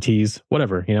 ETs,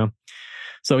 whatever.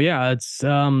 So yeah, it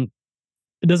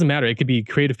doesn't matter. It could be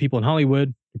creative people in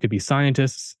Hollywood. It could be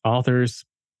scientists, authors,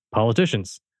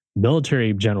 politicians,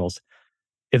 military generals.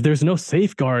 If there's no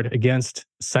safeguard against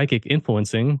psychic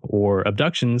influencing or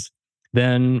abductions,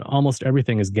 then almost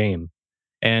everything is game.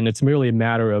 And it's merely a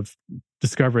matter of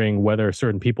discovering whether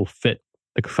certain people fit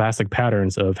the classic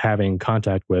patterns of having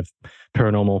contact with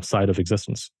paranormal side of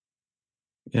existence.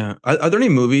 Yeah. Are there any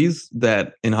movies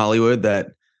that in Hollywood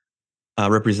that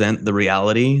represent the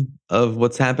reality of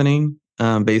what's happening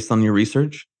based on your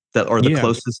research that are the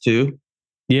closest to?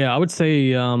 Yeah, I would say,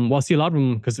 see, a lot of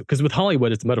them, because with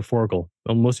Hollywood, it's metaphorical.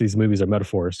 Most of these movies are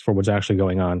metaphors for what's actually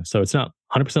going on. So it's not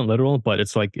 100% literal, but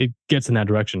it's like it gets in that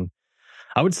direction.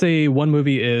 I would say one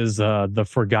movie is The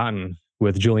Forgotten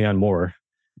with Julianne Moore.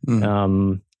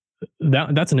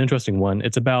 That's an interesting one.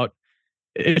 It's about,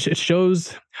 it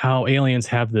shows how aliens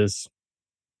have this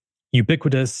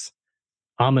ubiquitous,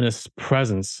 ominous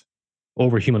presence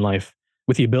over human life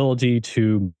with the ability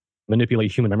to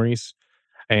manipulate human memories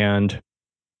and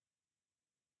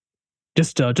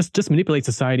just manipulate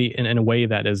society in a way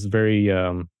that is very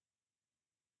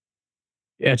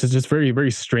it's just very, very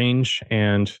strange,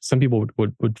 and some people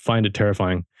would find it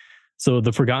terrifying. So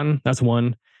The Forgotten, that's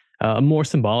one. A more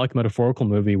symbolic, metaphorical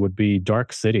movie would be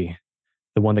Dark City,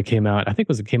 the one that came out, I think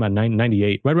it came out in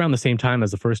 1998, right around the same time as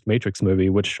the first Matrix movie,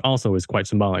 which also is quite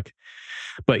symbolic.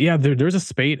 But yeah, there's a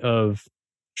spate of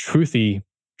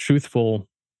truthful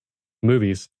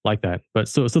movies like that. But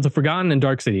so The Forgotten and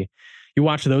Dark City, you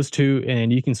watch those two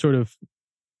and you can sort of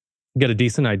get a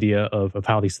decent idea of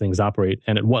how these things operate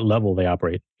and at what level they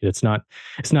operate. It's not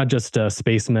just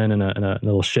spacemen in a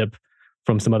little ship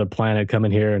from some other planet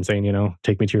coming here and saying,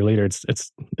 take me to your leader.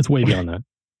 It's way beyond that.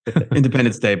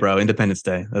 Independence Day, bro. Independence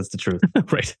Day. That's the truth.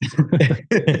 Right.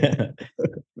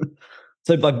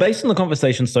 So, like, based on the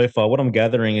conversation so far, what I'm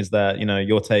gathering is that,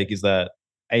 your take is that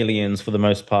aliens, for the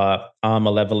most part, are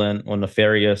malevolent or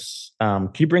nefarious. Can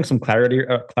you bring some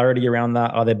clarity around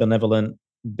that? Are they benevolent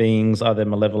beings? Are there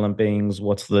malevolent beings?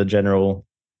 What's the general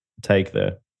take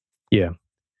there? Yeah.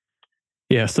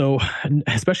 So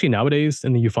especially nowadays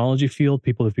in the ufology field,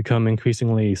 people have become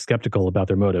increasingly skeptical about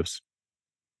their motives.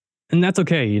 And that's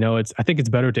okay. I think it's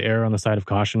better to err on the side of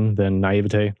caution than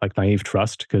naivete, like naive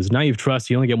trust, because naive trust,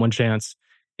 you only get one chance.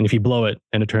 And if you blow it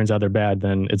and it turns out they're bad,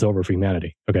 then it's over for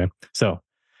humanity. Okay. So,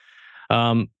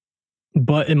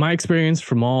 but in my experience,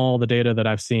 from all the data that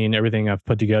I've seen, everything I've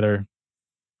put together,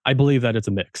 I believe that it's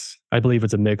a mix. I believe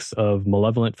it's a mix of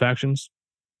malevolent factions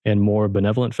and more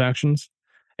benevolent factions,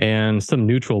 and some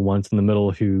neutral ones in the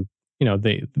middle who,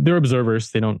 they're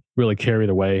observers. They don't really care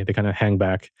either way. They kind of hang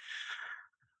back.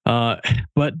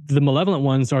 But the malevolent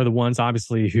ones are the ones,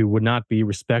 obviously, who would not be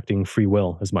respecting free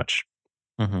will as much.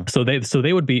 Mm-hmm. So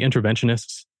they would be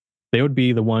interventionists. They would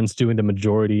be the ones doing the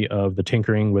majority of the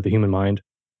tinkering with the human mind,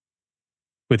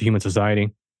 with human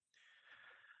society.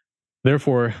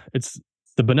 Therefore, it's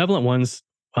the benevolent ones.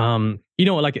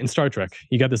 Like in Star Trek,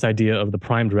 you got this idea of the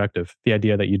prime directive, the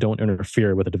idea that you don't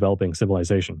interfere with a developing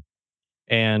civilization.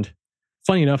 And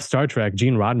funny enough, Star Trek,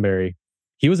 Gene Roddenberry,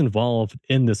 he was involved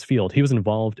in this field. He was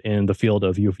involved in the field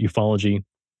of ufology,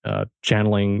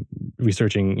 channeling,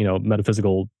 researching,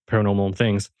 metaphysical, paranormal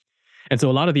things. And so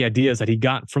a lot of the ideas that he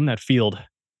got from that field,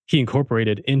 he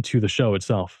incorporated into the show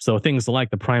itself. So things like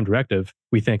the prime directive,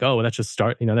 we think, oh, that's just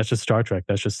Star Trek,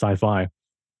 that's just sci-fi.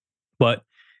 But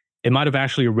it might have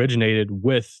actually originated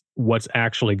with what's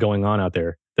actually going on out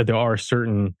there. That there are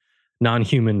certain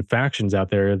non-human factions out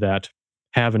there that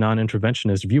have a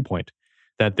non-interventionist viewpoint,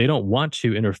 that they don't want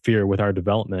to interfere with our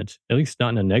development, at least not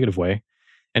in a negative way.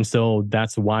 And so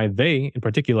that's why they, in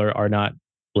particular, are not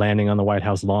landing on the White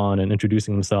House lawn and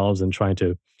introducing themselves and trying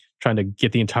to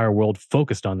get the entire world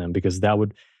focused on them, because that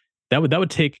would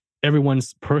take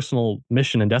everyone's personal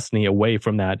mission and destiny away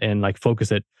from that and like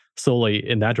focus it solely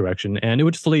in that direction. And it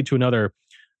would just lead to another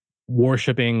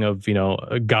worshipping of,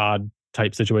 a god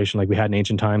type situation like we had in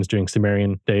ancient times during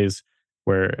Sumerian days,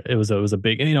 where it was a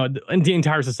big, and the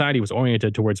entire society was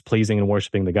oriented towards pleasing and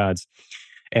worshiping the gods.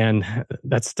 And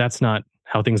that's not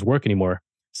how things work anymore.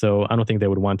 So I don't think they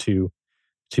would want to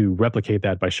replicate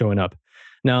that by showing up.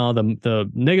 Now, the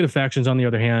negative factions, on the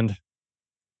other hand,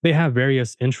 they have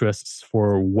various interests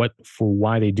for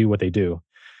why they do what they do,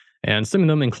 and some of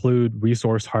them include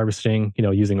resource harvesting.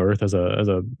 Using Earth as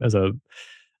a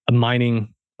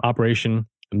mining operation,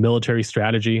 a military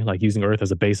strategy, like using Earth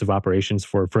as a base of operations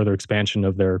for further expansion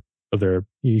of their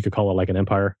you could call it like an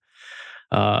empire,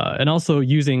 and also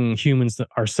using humans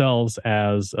ourselves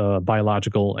as a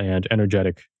biological and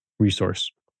energetic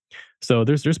resource. So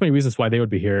there's many reasons why they would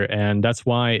be here, and that's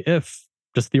why, if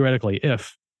just theoretically,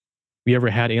 if we ever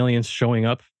had aliens showing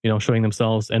up, showing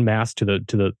themselves en masse to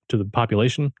the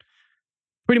population,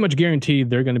 pretty much guaranteed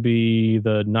they're going to be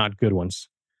the not good ones,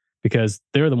 because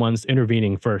they're the ones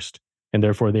intervening first, and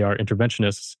therefore they are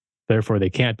interventionists. Therefore, they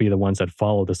can't be the ones that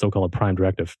follow the so-called prime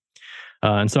directive.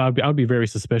 And so I would be very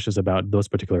suspicious about those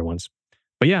particular ones.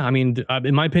 But yeah, I mean,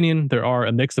 in my opinion, there are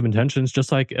a mix of intentions,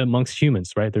 just like amongst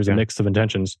humans, right? There's a mix of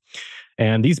intentions.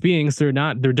 And these beings, they're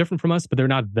different from us, but they're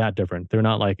not that different. They're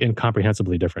not like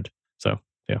incomprehensibly different. So,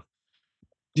 yeah.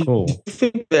 Do Cool. you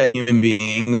think that human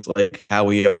beings, like how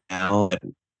we are now, that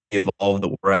evolved,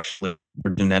 that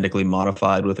were genetically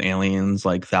modified with aliens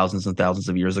like thousands and thousands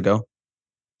of years ago?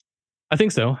 I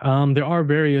think so. There are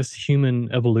various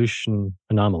human evolution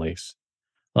anomalies.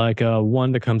 Like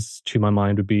one that comes to my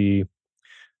mind would be,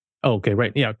 oh, okay,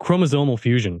 right. Yeah, chromosomal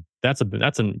fusion. That's a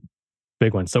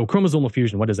big one. So chromosomal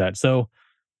fusion, what is that? So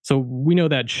we know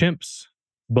that chimps,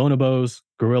 bonobos,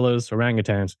 gorillas,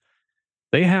 orangutans,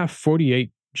 they have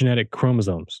 48 genetic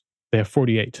chromosomes. They have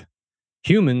 48.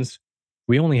 Humans,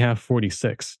 we only have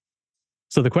 46.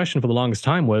 So the question for the longest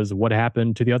time was, what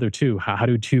happened to the other two? How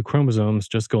do two chromosomes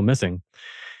just go missing?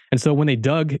 And so when they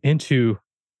dug into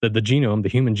the genome, the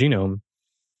human genome,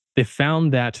 they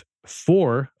found that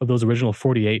four of those original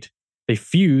 48, they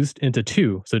fused into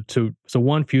two. So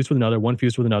one fused with another, one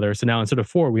fused with another. So now instead of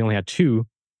four, we only had two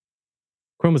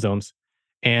chromosomes,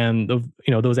 and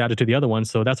those added to the other one.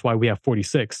 So that's why we have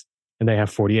 46 and they have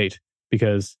 48,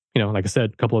 because, like I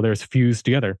said, a couple of theirs fused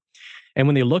together. And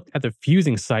when they looked at the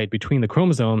fusing site between the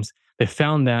chromosomes, they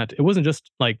found that it wasn't just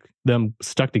like them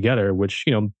stuck together, which,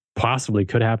 possibly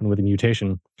could happen with a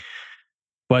mutation,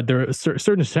 but there are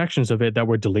certain sections of it that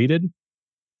were deleted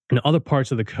and other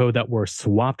parts of the code that were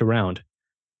swapped around.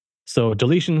 So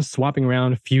deletions, swapping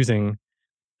around, fusing,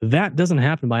 that doesn't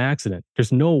happen by accident.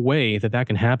 There's no way that that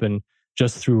can happen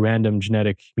just through random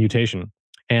genetic mutation.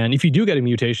 And if you do get a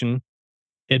mutation,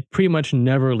 it pretty much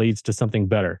never leads to something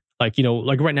better. Like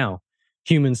right now,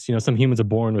 humans, some humans are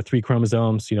born with three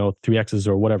chromosomes, three X's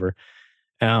or whatever,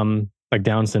 like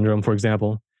Down syndrome, for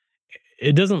example.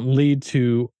 It doesn't lead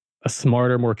to a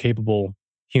smarter, more capable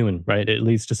human, right? It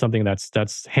leads to something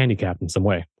that's handicapped in some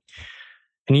way.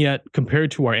 And yet, compared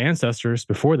to our ancestors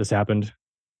before this happened,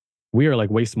 we are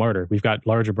like way smarter. We've got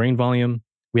larger brain volume.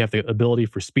 We have the ability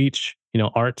for speech,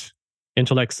 art,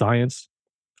 intellect, science.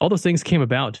 All those things came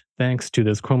about thanks to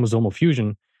this chromosomal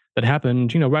fusion that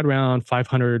happened, right around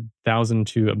 500,000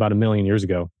 to about 1 million years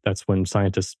ago. That's when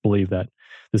scientists believe that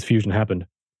this fusion happened.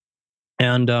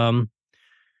 And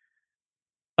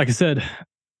like I said,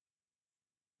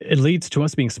 it leads to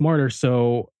us being smarter.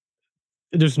 So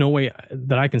there's no way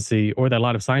that I can see, or that a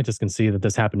lot of scientists can see, that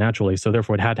this happened naturally. So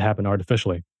therefore, it had to happen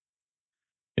artificially.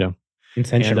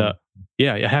 Intentional. And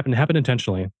yeah, it happened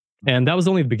intentionally. And that was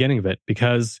only the beginning of it,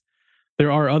 because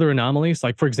there are other anomalies.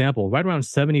 Like, for example, right around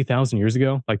 70,000 years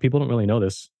ago, like people don't really know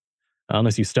this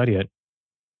unless you study it.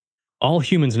 All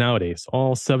humans nowadays,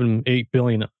 all 8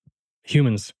 billion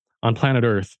humans on planet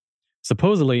Earth,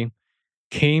 supposedly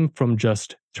came from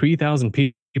just 3,000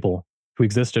 people who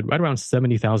existed right around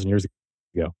 70,000 years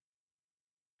ago.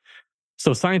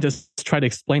 So scientists try to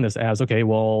explain this as, okay,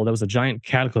 well, there was a giant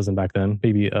cataclysm back then.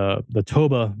 Maybe the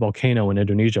Toba volcano in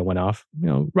Indonesia went off,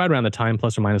 right around the time,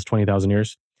 plus or minus 20,000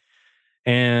 years.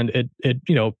 And it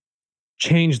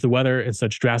changed the weather in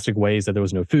such drastic ways that there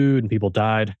was no food and people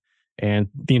died. And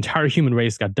the entire human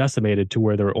race got decimated to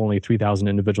where there were only 3,000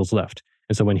 individuals left.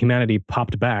 And so when humanity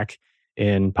popped back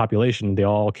in population, they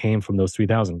all came from those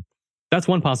 3,000. That's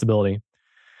one possibility.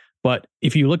 But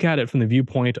if you look at it from the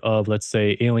viewpoint of, let's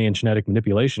say, alien genetic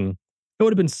manipulation, it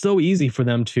would have been so easy for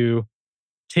them to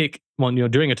take, well,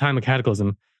 during a time of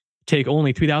cataclysm, take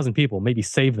only 3,000 people, maybe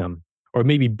save them, or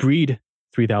maybe breed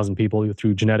 3,000 people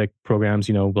through genetic programs,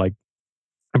 like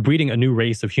breeding a new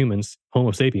race of humans,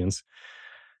 Homo sapiens,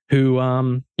 who,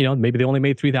 maybe they only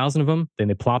made 3,000 of them, then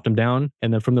they plopped them down,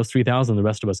 and then from those 3,000, the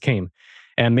rest of us came.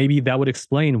 And maybe that would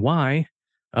explain why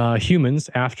humans,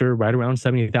 after right around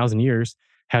 70,000 years,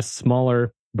 had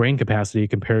smaller brain capacity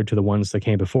compared to the ones that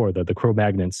came before, the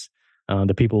Cro-Magnons,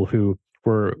 the people who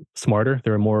were smarter,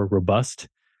 they were more robust.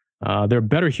 They're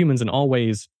better humans in all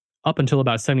ways up until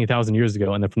about 70,000 years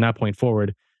ago. And then from that point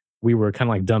forward, we were kind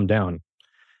of like dumbed down.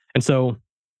 And so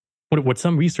what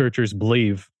some researchers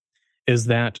believe is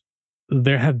that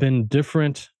there have been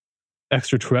different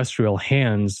extraterrestrial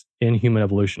hands in human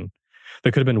evolution.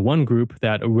 There could have been one group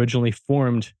that originally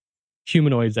formed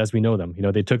humanoids as we know them.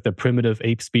 They took the primitive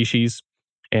ape species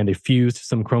and they fused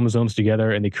some chromosomes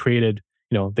together and they created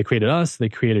us, they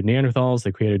created Neanderthals,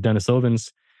 they created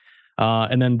Denisovans.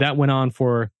 And then that went on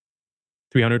for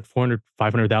 300, 400,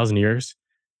 500,000 years.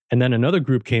 And then another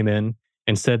group came in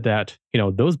and said that,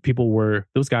 those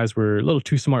guys were a little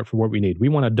too smart for what we need. We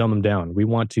want to dumb them down. We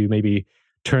want to maybe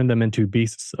turn them into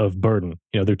beasts of burden.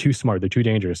 They're too smart. They're too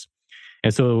dangerous.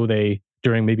 And so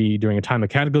during a time of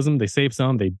cataclysm, they saved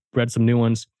some, they bred some new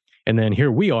ones. And then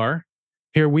here we are.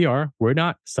 We're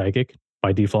not psychic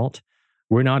by default.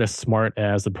 We're not as smart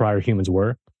as the prior humans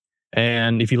were.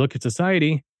 And if you look at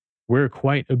society, we're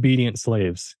quite obedient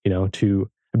slaves, to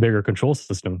a bigger control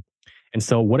system. And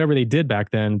so whatever they did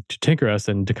back then to tinker us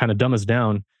and to kind of dumb us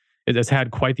down, it has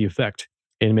had quite the effect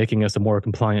in making us a more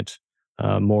compliant,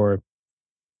 more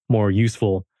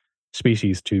useful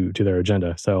species to their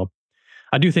agenda. So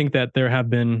I do think that there have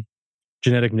been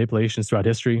genetic manipulations throughout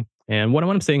history. And what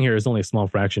I'm saying here is only a small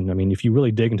fraction. I mean, if you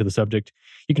really dig into the subject,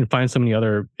 you can find so many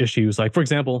other issues. Like, for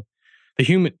example,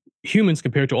 humans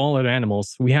compared to all other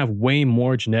animals, we have way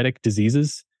more genetic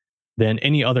diseases than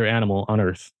any other animal on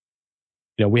Earth.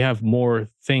 We have more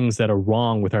things that are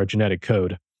wrong with our genetic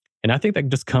code. And I think that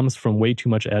just comes from way too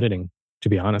much editing, to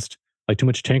be honest. Like too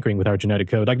much tinkering with our genetic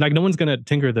code. Like no one's going to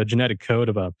tinker the genetic code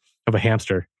of a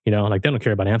hamster, like they don't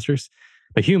care about hamsters.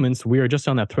 But humans, we are just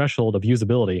on that threshold of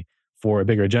usability for a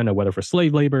bigger agenda, whether for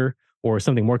slave labor or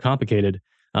something more complicated,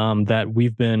 that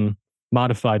we've been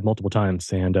modified multiple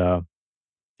times. And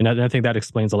I think that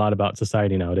explains a lot about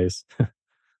society nowadays.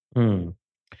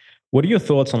 What are your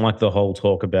thoughts on like the whole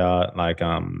talk about like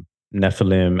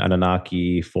Nephilim,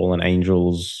 Anunnaki, fallen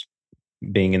angels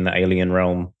being in the alien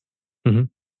realm? Mm-hmm.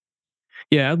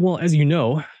 Yeah, well, as you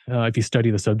know, if you study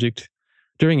the subject,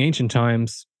 during ancient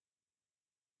times,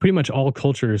 pretty much all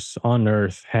cultures on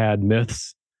Earth had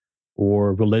myths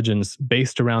or religions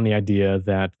based around the idea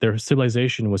that their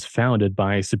civilization was founded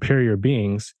by superior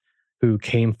beings who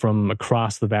came from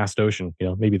across the vast ocean,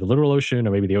 maybe the literal ocean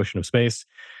or maybe the ocean of space.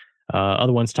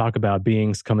 Other ones talk about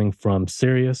beings coming from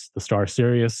Sirius, the star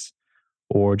Sirius,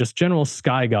 or just general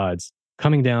sky gods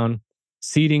coming down,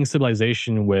 seeding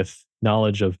civilization with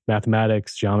knowledge of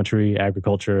mathematics, geometry,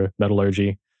 agriculture,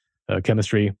 metallurgy,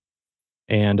 chemistry,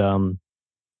 and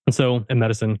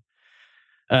medicine.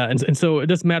 And so it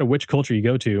doesn't matter which culture you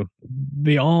go to.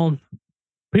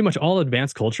 Pretty much all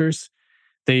advanced cultures,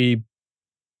 they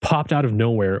popped out of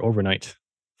nowhere overnight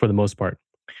for the most part.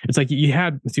 It's like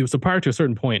so prior to a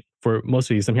certain point for most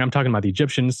of these, I'm talking about the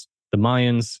Egyptians, the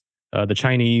Mayans, the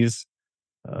Chinese,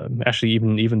 actually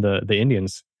even the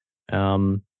Indians.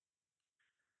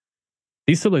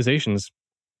 These civilizations,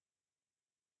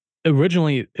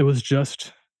 originally it was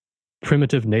just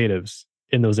primitive natives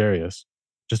in those areas,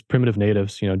 just primitive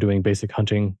natives, doing basic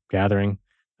hunting, gathering.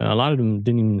 A lot of them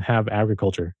didn't even have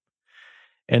agriculture.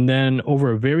 And then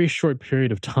over a very short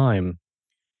period of time,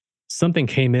 something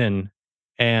came in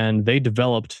and they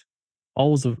developed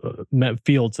all those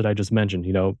fields that I just mentioned,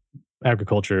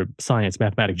 agriculture, science,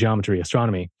 mathematics, geometry,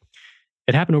 astronomy.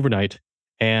 It happened overnight.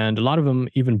 And a lot of them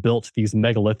even built these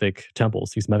megalithic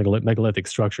temples, these megalithic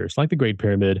structures, like the Great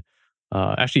Pyramid.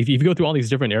 Actually, if you go through all these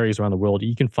different areas around the world,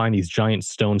 you can find these giant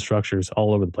stone structures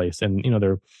all over the place. And,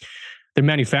 they're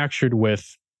manufactured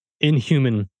with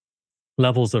inhuman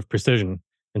levels of precision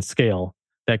and scale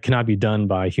that cannot be done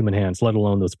by human hands, let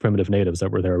alone those primitive natives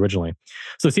that were there originally.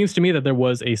 So it seems to me that there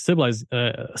was a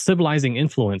civilizing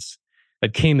influence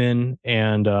that came in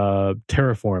and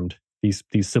terraformed these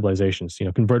civilizations,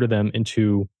 converted them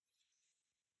into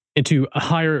a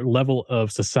higher level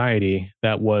of society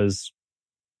that was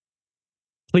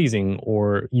pleasing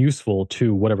or useful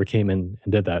to whatever came in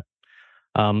and did that.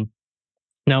 Um,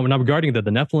 now regarding the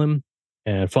Nephilim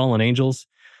and fallen angels,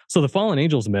 so the fallen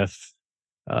angels myth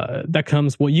that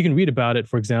comes, well, you can read about it,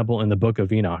 for example, in the Book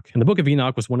of Enoch. And the Book of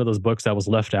Enoch was one of those books that was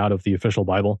left out of the official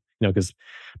Bible, because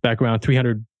back around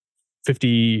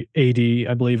 350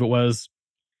 AD, I believe it was,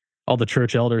 all the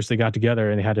church elders, they got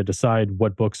together and they had to decide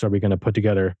what books are we going to put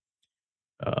together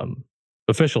um,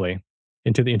 officially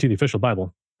into the official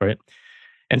Bible, right?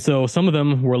 And so some of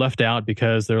them were left out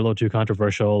because they're a little too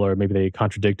controversial, or maybe they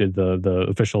contradicted the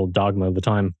official dogma of the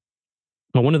time.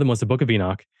 But one of them was the Book of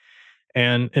Enoch,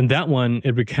 and in that one,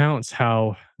 it recounts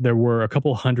how there were a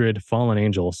couple hundred fallen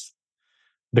angels.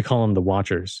 They call them the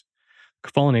Watchers,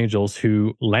 fallen angels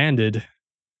who landed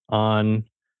on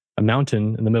a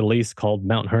mountain in the Middle East called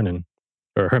Mount Hermon,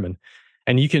 or Hermon.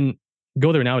 And you can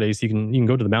go there nowadays. You can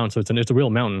go to the mountain, so it's a real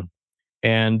mountain.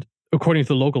 And according to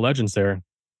the local legends there,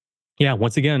 yeah,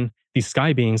 once again, these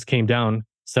sky beings came down,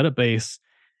 set up base,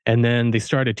 and then they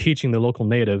started teaching the local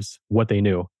natives what they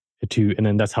knew. And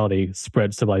then that's how they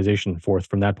spread civilization forth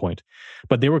from that point.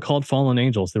 But they were called fallen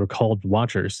angels. They were called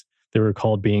watchers. They were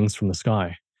called beings from the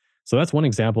sky. So that's one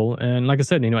example. And like I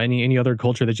said, any other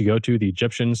culture that you go to, the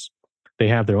Egyptians, they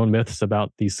have their own myths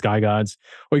about these sky gods.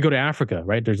 Or you go to Africa,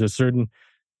 right? There's a certain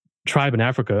tribe in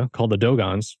Africa called the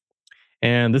Dogons,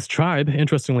 and this tribe,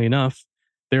 interestingly enough,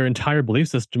 their entire belief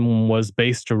system was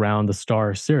based around the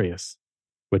star Sirius,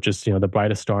 which is, the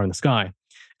brightest star in the sky.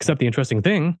 Except the interesting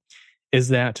thing is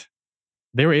that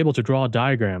they were able to draw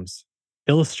diagrams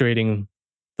illustrating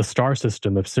the star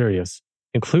system of Sirius,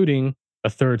 including a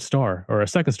third star or a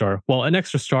second star, well, an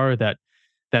extra star that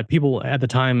people at the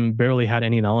time barely had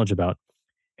any knowledge about.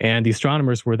 And the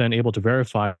astronomers were then able to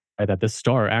verify that this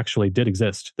star actually did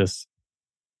exist, this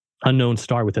unknown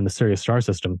star within the Sirius star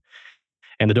system.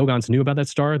 And the Dogons knew about that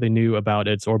star. They knew about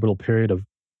its orbital period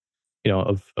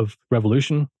of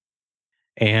revolution.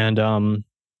 And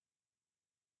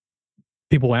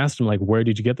people asked them, like, where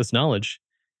did you get this knowledge?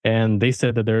 And they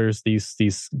said that there's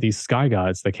these sky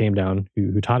gods that came down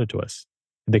who taught it to us.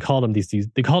 They called them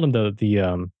they called them they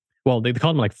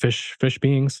called them like fish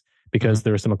beings, because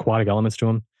there were some aquatic elements to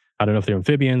them. I don't know if they're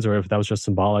amphibians or if that was just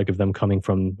symbolic of them coming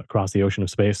from across the ocean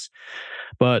of space.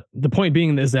 But the point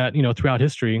being is that, throughout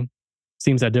history,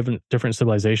 seems that different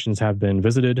civilizations have been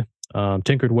visited,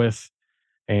 tinkered with,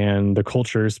 and the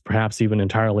cultures perhaps even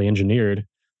entirely engineered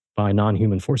by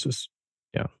non-human forces.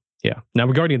 Yeah, yeah. Now,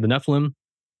 regarding the Nephilim,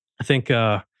 I think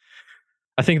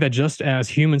that just as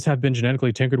humans have been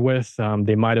genetically tinkered with,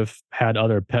 they might have had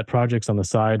other pet projects on the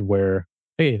side where,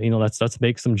 hey, let's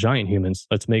make some giant humans.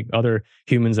 Let's make other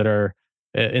humans that are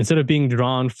instead of being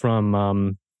drawn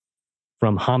from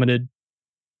hominid,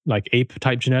 like ape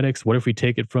type genetics, what if we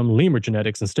take it from lemur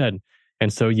genetics instead?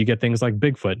 And so you get things like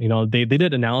Bigfoot. They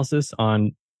did analysis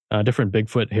on different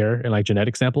Bigfoot hair and like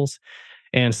genetic samples,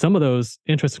 and some of those,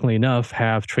 interestingly enough,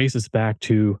 have traces back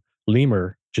to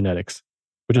lemur genetics,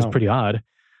 which is pretty odd.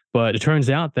 But it turns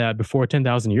out that before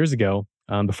 10,000 years ago,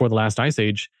 before the last ice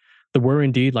age, there were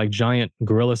indeed like giant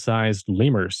gorilla-sized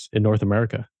lemurs in North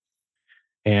America.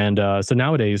 And so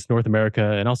nowadays, North America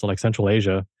and also like Central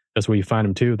Asia, that's where you find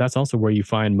them too. That's also where you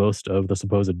find most of the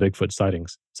supposed Bigfoot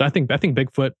sightings. So I think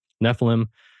Bigfoot, Nephilim,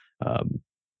 um,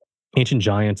 ancient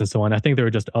giants, and so on. I think there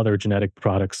are just other genetic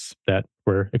products that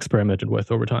were experimented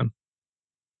with over time.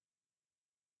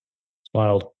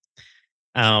 Wild.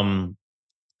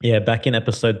 Yeah, back in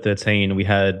episode 13, we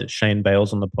had Shane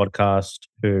Bales on the podcast,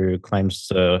 who claims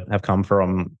to have come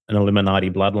from an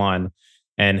Illuminati bloodline.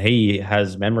 And he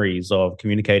has memories of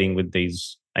communicating with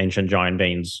these ancient giant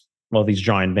beings. Well, these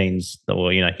giant beings that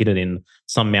were, hidden in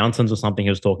some mountains or something he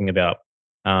was talking about.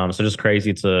 So just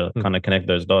crazy to kind of connect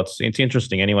those dots. It's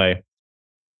interesting anyway.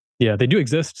 Yeah, they do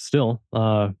exist still.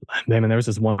 Man, there was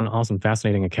this one awesome,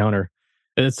 fascinating encounter.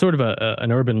 It's sort of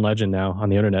an urban legend now on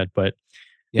the internet, but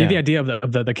the idea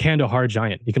of the Kandahar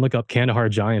giant. You can look up Kandahar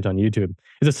giant on YouTube.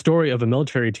 It's a story of a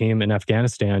military team in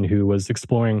Afghanistan who was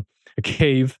exploring a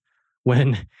cave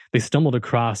when they stumbled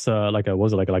across like a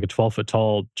 12-foot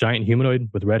tall giant humanoid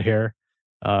with red hair,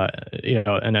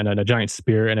 and a giant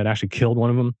spear, and it actually killed one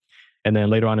of them. And then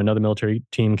later on, another military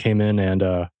team came in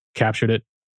and captured it.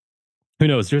 Who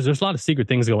knows? There's a lot of secret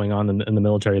things going on in the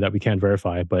military that we can't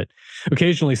verify, but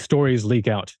occasionally stories leak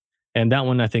out. And that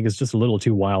one, I think, is just a little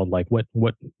too wild. Like,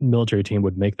 what military team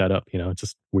would make that up? It's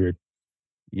just weird.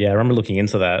 Yeah, I remember looking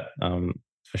into that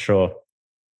for sure.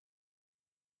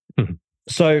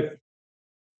 So,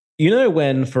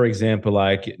 when, for example,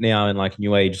 like now in like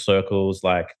New Age circles,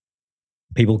 like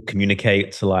people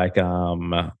communicate to like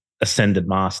ascended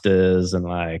masters and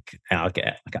like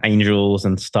angels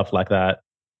and stuff like that.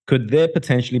 could there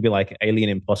potentially be like alien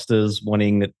imposters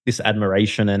wanting this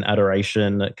admiration and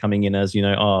adoration coming in as, oh,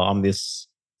 I'm this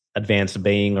advanced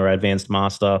being or advanced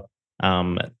master.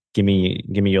 Give me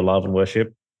your love and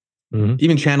worship. Mm-hmm.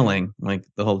 Even channeling, like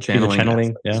the whole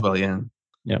channeling as well.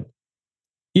 Yeah.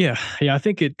 Yeah. I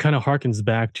think it kind of harkens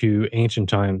back to ancient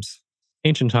times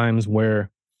where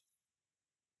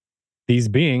these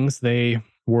beings, they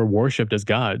were worshipped as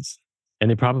gods, and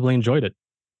they probably enjoyed it.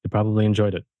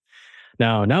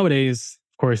 Now, nowadays,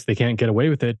 of course, they can't get away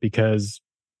with it because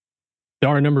there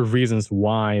are a number of reasons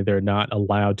why they're not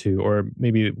allowed to, or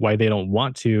maybe why they don't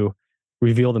want to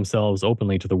reveal themselves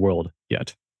openly to the world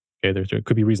yet. Okay, there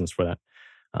could be reasons for that.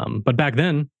 But back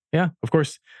then, yeah, of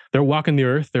course, they're walking the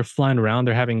earth, they're flying around,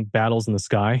 they're having battles in the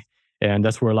sky. And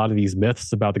that's where a lot of these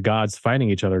myths about the gods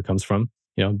fighting each other comes from,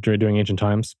 during ancient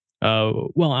times.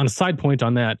 Well, on a side point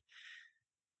on that,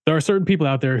 there are certain people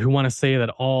out there who want to say that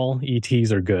all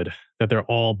ETs are good, that they're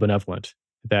all benevolent,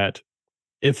 that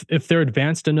if they're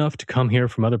advanced enough to come here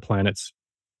from other planets,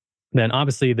 then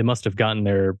obviously they must have gotten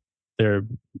their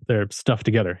stuff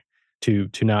together to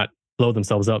not blow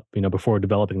themselves up, before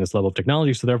developing this level of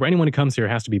technology. So therefore, anyone who comes here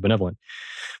has to be benevolent.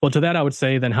 Well, to that, I would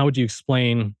say, then how would you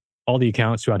explain all the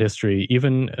accounts throughout history,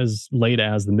 even as late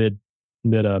as the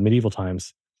medieval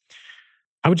times?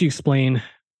 How would you explain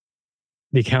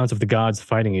the accounts of the gods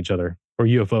fighting each other, or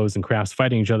UFOs and crafts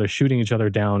fighting each other, shooting each other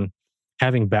down,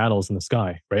 having battles in the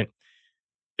sky, right?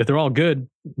 If they're all good,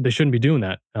 they shouldn't be doing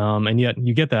that. And yet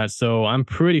you get that. So I'm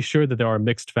pretty sure that there are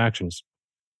mixed factions.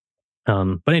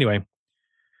 But anyway,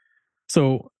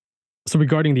 so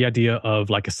regarding the idea of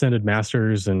like ascended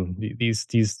masters and these,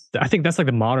 I think that's like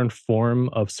the modern form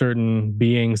of certain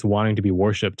beings wanting to be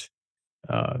worshipped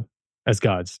uh, as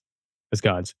gods,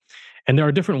 And there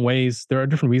are different ways, there are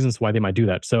different reasons why they might do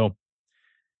that. So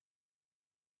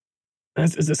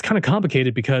it's kind of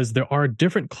complicated because there are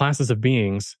different classes of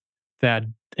beings that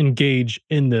engage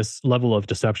in this level of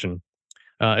deception.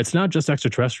 It's not just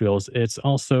extraterrestrials, it's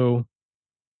also,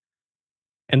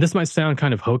 and this might sound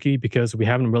kind of hokey because we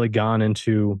haven't really gone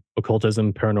into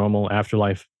occultism, paranormal,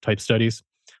 afterlife type studies,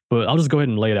 but I'll just go ahead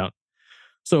and lay it out.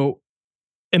 So,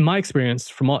 in my experience,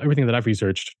 from everything that I've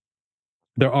researched,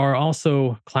 there are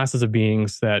also classes of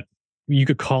beings that you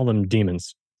could call them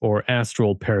demons or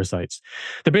astral parasites.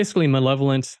 They're basically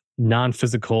malevolent,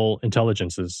 non-physical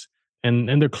intelligences.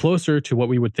 And they're closer to what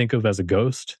we would think of as a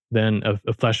ghost than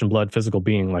a flesh and blood physical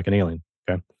being like an alien.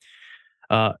 Okay.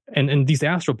 And these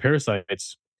astral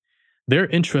parasites, they're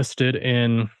interested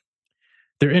in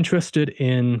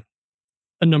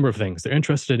a number of things. They're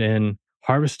interested in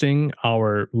harvesting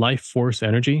our life force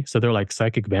energy. So they're like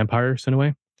psychic vampires in a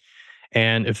way.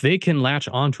 And if they can latch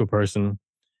onto a person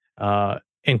and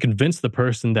convince the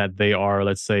person that they are,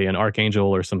 let's say, an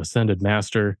archangel or some ascended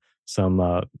master, some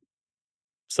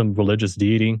religious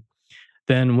deity,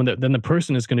 then then the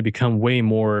person is going to become way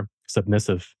more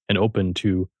submissive and open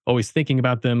to always thinking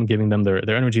about them, giving them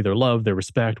their energy, their love, their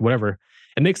respect, whatever.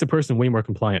 It makes the person way more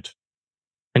compliant.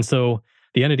 And so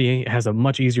the entity has a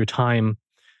much easier time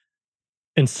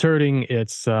inserting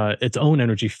its own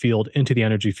energy field into the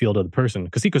energy field of the person.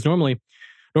 Because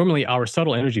normally our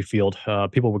subtle energy field,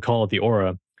 people would call it the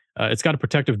aura, it's got a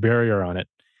protective barrier on it.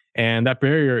 And that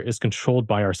barrier is controlled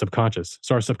by our subconscious.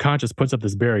 So our subconscious puts up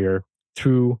this barrier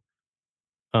through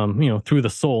through the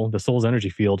soul's energy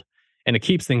field, and it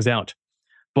keeps things out.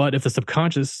 But if the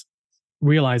subconscious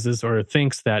realizes or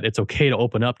thinks that it's okay to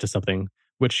open up to something,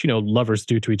 which, lovers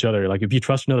do to each other, like if you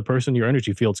trust another person, your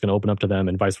energy field's going to open up to them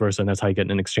and vice versa. And that's how you get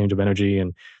an exchange of energy.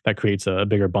 And that creates a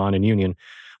bigger bond and union.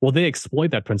 Well, they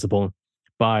exploit that principle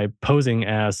by posing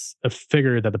as a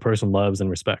figure that the person loves and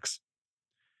respects.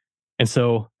 And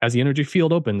so as the energy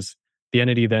field opens, the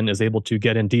entity then is able to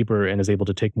get in deeper and is able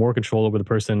to take more control over the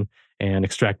person and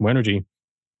extract more energy.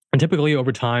 And typically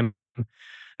over time,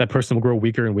 that person will grow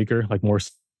weaker and weaker, like more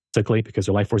sickly because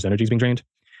their life force energy is being drained.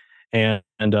 And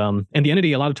the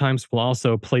entity a lot of times will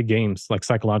also play games, like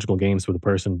psychological games with the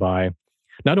person by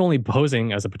not only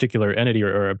posing as a particular entity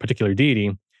or a particular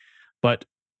deity, but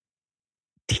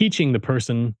teaching the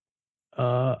person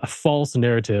a false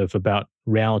narrative about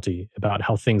reality, about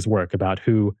how things work, about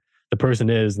who the person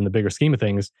is in the bigger scheme of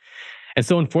things. And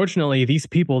so, unfortunately, these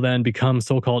people then become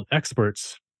so-called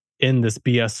experts in this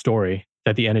BS story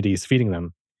that the entity is feeding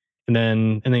them. And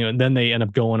then they end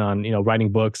up going on,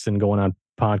 writing books and going on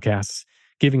podcasts,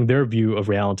 giving their view of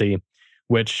reality,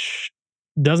 which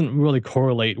doesn't really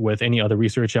correlate with any other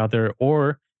research out there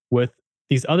or with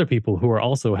these other people who are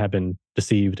also have been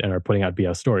deceived and are putting out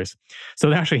BS stories.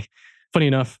 So actually, funny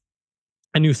enough,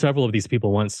 I knew several of these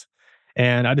people once,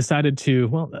 and I decided to,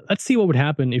 well, let's see what would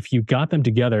happen if you got them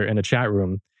together in a chat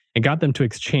room and got them to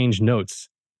exchange notes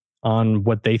on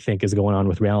what they think is going on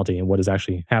with reality and what is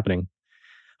actually happening.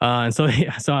 And so,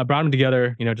 so I brought them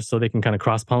together, just so they can kind of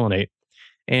cross pollinate.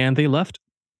 And they left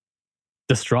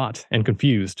distraught and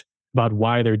confused about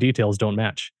why their details don't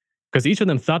match. Because each of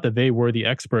them thought that they were the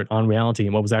expert on reality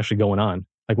and what was actually going on,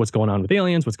 like what's going on with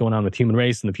aliens, what's going on with human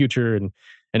race in the future,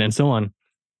 and so on.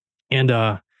 And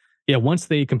yeah, once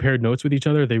they compared notes with each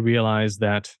other, they realized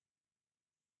that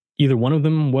either one of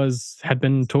them had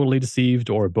been totally deceived,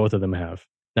 or both of them have.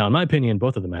 Now, in my opinion,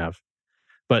 both of them have.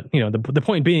 But the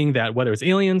point being that whether it's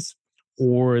aliens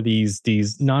or these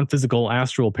non-physical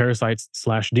astral parasites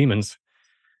 / demons,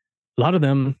 a lot of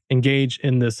them engage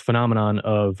in this phenomenon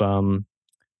of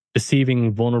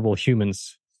deceiving vulnerable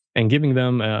humans and giving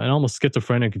them an almost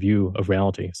schizophrenic view of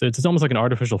reality. So it's almost like an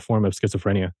artificial form of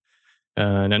schizophrenia.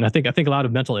 And I think a lot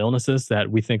of mental illnesses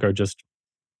that we think are just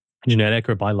genetic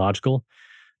or biological,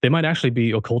 they might actually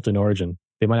be occult in origin.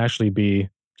 They might actually be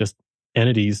just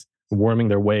entities worming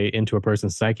their way into a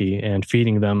person's psyche and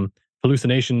feeding them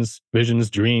hallucinations, visions,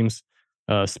 dreams,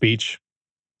 speech,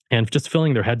 and just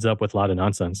filling their heads up with a lot of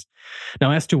nonsense.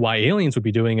 Now, as to why aliens would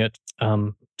be doing it,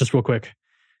 just real quick,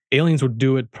 aliens would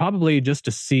do it probably just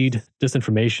to seed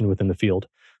disinformation within the field.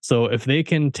 So if they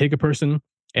can take a person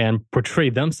and portray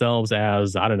themselves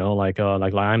as, I don't know, like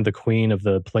I'm the queen of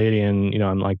the Palladian,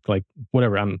 I'm like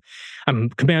whatever, I'm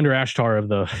Commander Ashtar of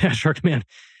the Ashtar Command.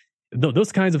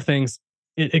 Those kinds of things,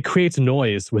 it creates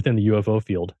noise within the UFO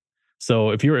field.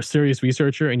 So if you're a serious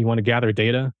researcher and you want to gather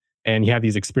data and you have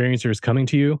these experiencers coming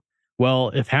to you, well,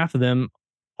 if half of them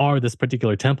are this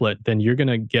particular template, then you're going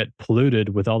to get polluted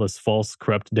with all this false,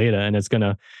 corrupt data, and it's going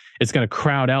to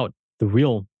crowd out the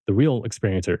real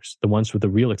experiencers, the ones with the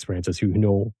real experiences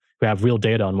who have real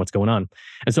data on what's going on.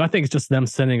 And so I think it's just them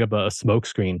setting up a smoke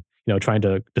screen, trying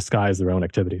to disguise their own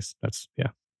activities. That's yeah.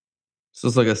 So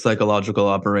it's like a psychological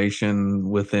operation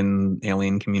within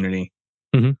alien community.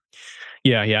 Mm-hmm.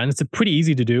 Yeah, and it's pretty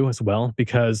easy to do as well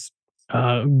because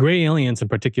gray aliens in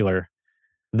particular,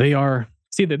 they're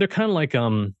kind of like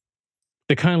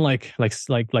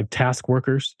task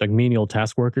workers, like menial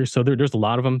task workers. So there's a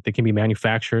lot of them. They can be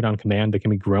manufactured on command. They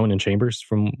can be grown in chambers,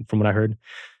 from what I heard,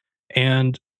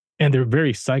 and they're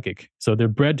very psychic. So they're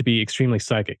bred to be extremely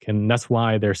psychic, and that's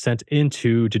why they're sent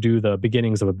into to do the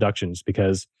beginnings of abductions,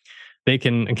 because they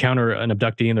can encounter an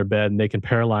abductee in their bed and they can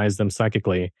paralyze them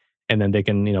psychically, and then they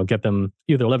can get them,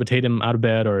 either levitate them out of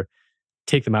bed or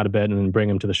take them out of bed and then bring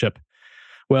them to the ship.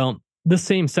 Well, this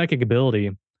same psychic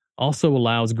ability also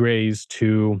allows Greys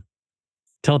to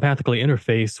telepathically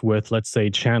interface with, let's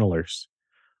say, channelers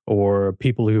or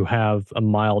people who have a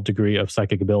mild degree of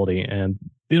psychic ability. And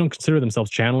they don't consider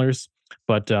themselves channelers,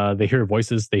 but they hear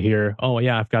voices. They hear, oh,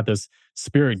 yeah, I've got this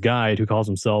spirit guide who calls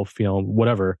himself,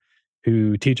 whatever,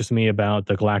 who teaches me about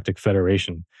the Galactic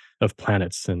Federation of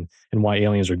planets and why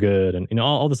aliens are good, and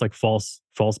all this like false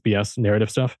BS narrative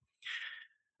stuff.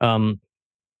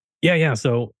 Yeah.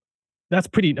 So that's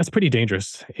pretty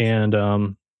dangerous, and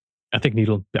I think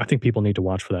people need to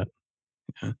watch for that.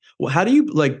 Yeah. Well, how do you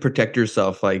protect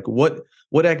yourself? Like what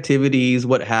activities,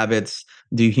 what habits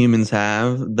do humans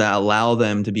have that allow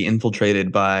them to be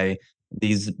infiltrated by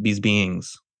these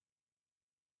beings?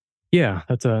 Yeah,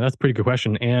 that's a pretty good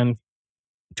question. And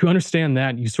to understand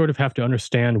that, you sort of have to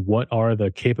understand what are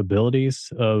the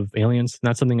capabilities of aliens. And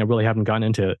that's something I really haven't gotten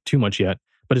into too much yet,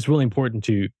 but it's really important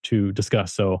to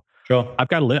discuss. So Sure. I've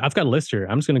got a list here.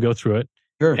 I'm just going to go through it,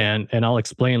 Sure. and I'll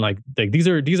explain like these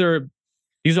are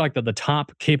like the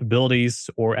top capabilities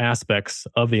or aspects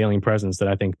of the alien presence that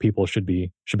I think people should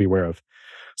be aware of.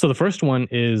 So the first one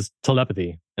is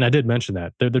telepathy, and I did mention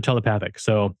that they're telepathic.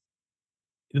 So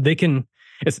they can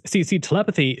see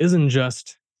telepathy isn't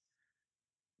just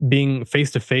being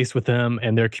face to face with them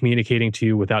and they're communicating to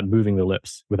you without moving their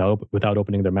lips, without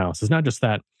opening their mouths. It's not just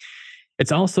that.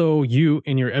 It's also you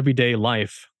in your everyday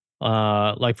life.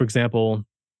 Like for example,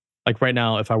 like right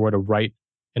now, if I were to write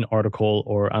an article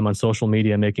or I'm on social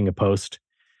media making a post,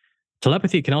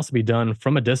 telepathy can also be done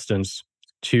from a distance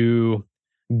to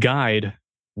guide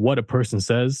what a person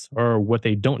says or what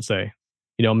they don't say.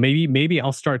 Maybe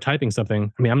I'll start typing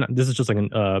something. I mean, this is just like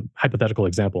a hypothetical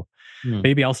example.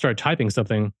 Maybe I'll start typing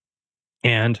something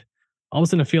and all of a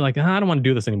sudden I feel like, I don't want to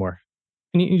do this anymore.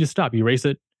 And you just stop, you erase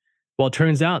it. Well, it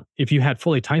turns out if you had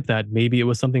fully typed that, maybe it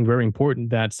was something very important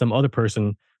that some other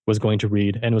person was going to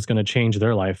read and was going to change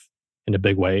their life in a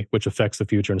big way, which affects the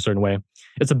future in a certain way.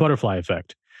 It's a butterfly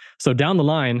effect. So down the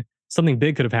line, something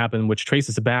big could have happened, which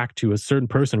traces it back to a certain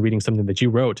person reading something that you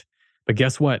wrote. But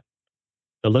guess what?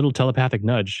 The little telepathic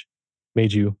nudge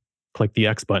made you click the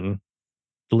X button,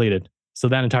 deleted. So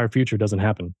that entire future doesn't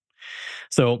happen.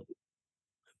 So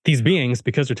these beings,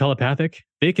 because they're telepathic,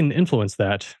 they can influence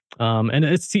that. And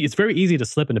it's very easy to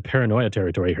slip into paranoia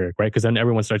territory here, right? Because then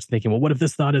everyone starts thinking, well, what if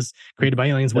this thought is created by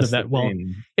aliens? What if That's that? the Well,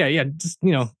 thing. yeah, just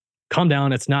calm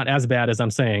down. It's not as bad as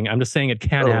I'm saying. I'm just saying it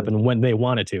can happen when they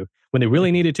want it to, when they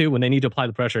really need it to, when they need to apply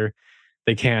the pressure,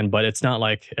 they can. But it's not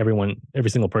like every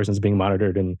single person is being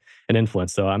monitored and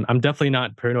influenced. So I'm definitely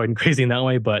not paranoid and crazy in that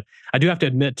way. But I do have to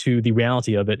admit to the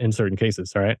reality of it in certain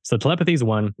cases. All right. So telepathy is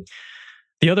one.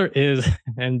 The other is,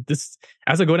 and this,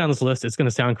 as I go down this list, it's going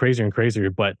to sound crazier and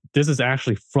crazier, but this is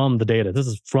actually from the data. This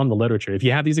is from the literature. If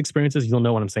you have these experiences, you'll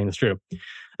know what I'm saying is true.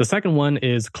 The second one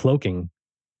is cloaking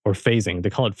or phasing.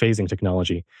 They call it phasing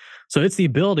technology. So it's the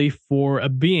ability for a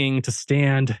being to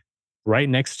stand right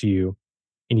next to you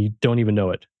and you don't even know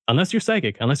it. Unless you're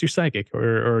psychic,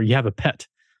 or you have a pet.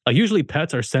 Like usually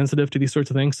pets are sensitive to these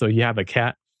sorts of things. So you have a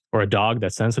cat or a dog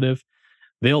that's sensitive,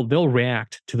 they'll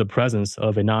react to the presence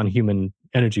of a non-human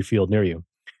energy field near you.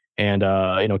 And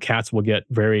cats will get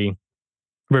very,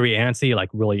 very antsy, like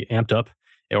really amped up,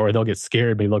 or they'll get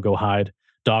scared, maybe they'll go hide.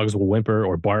 Dogs will whimper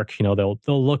or bark. They'll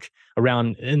look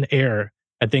around in the air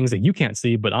at things that you can't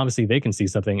see, but obviously they can see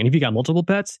something. And if you got multiple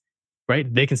pets,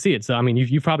 right, they can see it. So I mean,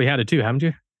 you've probably had it too, haven't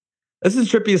you? This is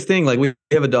the trippiest thing. Like we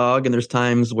have a dog, and there's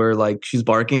times where like she's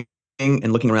barking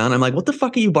and looking around. I'm like, what the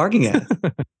fuck are you barking at?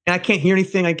 And I can't hear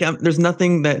anything. I can't. There's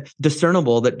nothing that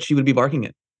discernible that she would be barking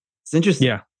at. It's interesting.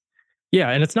 Yeah, yeah,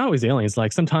 and it's not always aliens.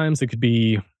 Like sometimes it could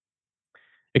be.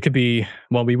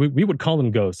 Well, we would call them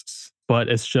ghosts, but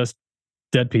it's just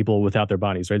dead people without their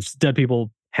bodies, right? It's just dead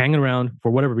people hanging around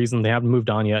for whatever reason. They haven't moved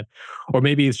on yet, or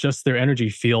maybe it's just their energy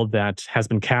field that has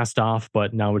been cast off,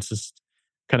 but now it's just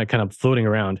kind of floating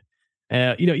around.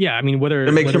 Yeah. I mean,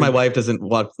 And make sure my wife doesn't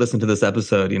listen to this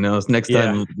episode. Next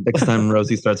Yeah. time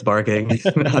Rosie starts barking,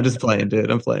 I'm just playing,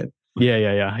 dude. I'm playing.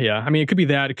 Yeah. I mean, it could be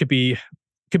that. It could be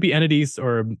entities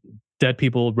or dead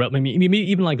people. I mean, maybe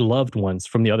even like loved ones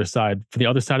from the other side,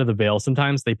 of the veil.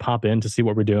 Sometimes they pop in to see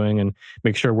what we're doing and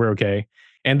make sure we're okay.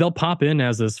 And they'll pop in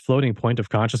as this floating point of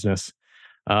consciousness.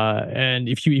 And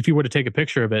if you were to take a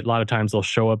picture of it, a lot of times they'll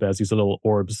show up as these little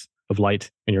orbs of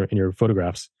light in your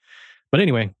photographs. But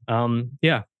anyway,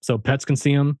 yeah. So pets can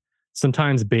see them.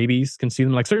 Sometimes babies can see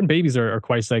them. Like certain babies are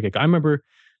quite psychic. I remember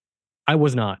I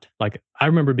was not. Like I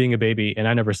remember being a baby and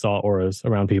I never saw auras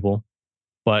around people.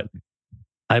 But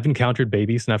I've encountered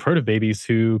babies and I've heard of babies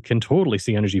who can totally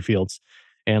see energy fields.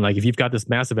 And like if you've got this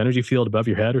massive energy field above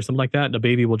your head or something like that, the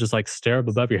baby will just like stare up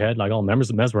above your head, like all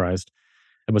mesmerized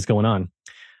at what's going on.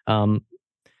 Um,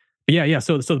 but yeah.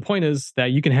 So the point is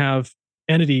that you can have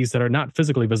entities that are not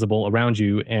physically visible around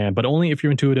you, and but only if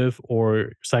you're intuitive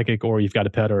or psychic, or you've got a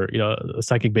pet or a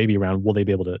psychic baby around, will they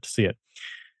be able to see it.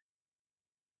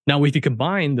 Now, if you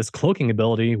combine this cloaking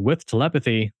ability with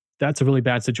telepathy, that's a really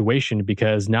bad situation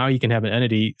because now you can have an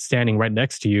entity standing right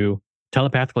next to you,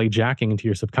 telepathically jacking into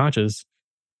your subconscious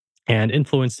and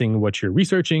influencing what you're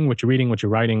researching, what you're reading, what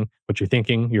you're writing, what you're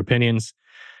thinking, your opinions.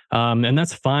 And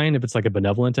that's fine if it's like a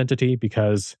benevolent entity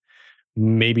because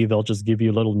maybe they'll just give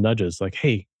you little nudges like,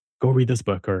 hey, go read this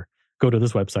book or go to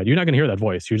this website. You're not going to hear that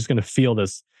voice. You're just going to feel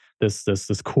this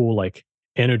cool like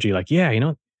energy, like, yeah,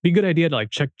 be a good idea to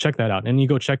like check that out. And you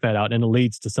go check that out and it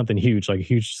leads to something huge, like a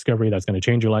huge discovery that's going to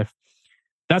change your life.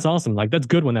 That's awesome. Like that's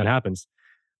good when that happens.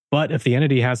 But if the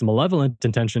entity has malevolent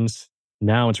intentions,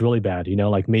 now it's really bad.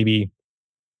 Like maybe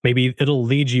it'll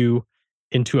lead you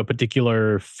into a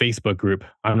particular Facebook group.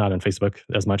 I'm not on Facebook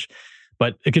as much,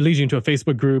 but it could lead you into a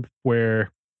Facebook group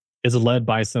where it's led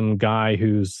by some guy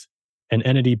who's an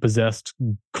entity possessed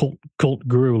cult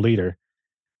guru leader.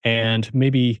 And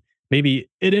maybe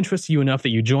it interests you enough that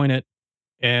you join it.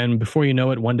 And before you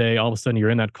know it, one day, all of a sudden you're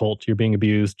in that cult, you're being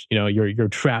abused, you're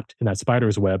trapped in that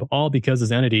spider's web, all because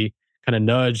this entity kind of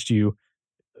nudged you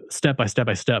step by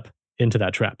step into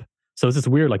that trap. So it's this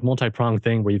weird, like multi-pronged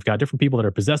thing where you've got different people that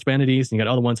are possessed by entities, and you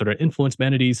got other ones that are influenced by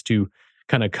entities to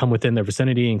kind of come within their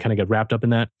vicinity and kind of get wrapped up in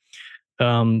that.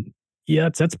 Yeah,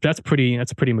 that's pretty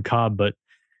macabre, but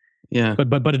yeah,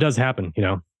 but it does happen.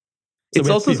 So it's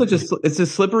also it's a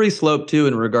slippery slope too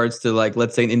in regards to like,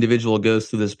 let's say an individual goes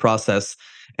through this process,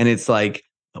 and it's like,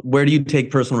 where do you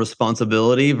take personal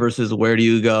responsibility versus where do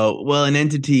you go, well, an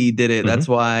entity did it. That's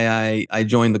why I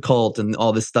joined the cult and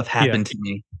all this stuff happened to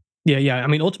me. Yeah. I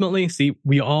mean, ultimately, see,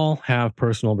 we all have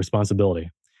personal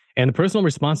responsibility. And the personal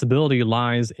responsibility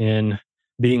lies in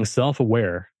being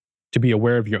self-aware, to be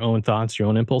aware of your own thoughts, your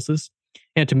own impulses,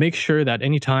 and to make sure that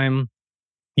anytime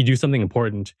you do something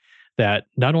important, that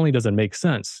not only does it make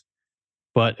sense,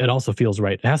 but it also feels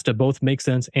right. It has to both make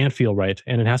sense and feel right.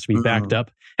 And it has to be backed up.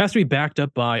 It has to be backed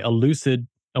up by a lucid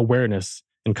awareness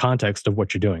and context of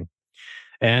what you're doing.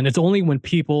 And it's only when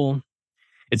people,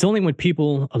 It's only when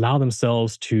people allow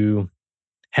themselves to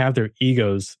have their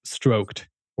egos stroked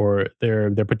or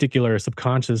their particular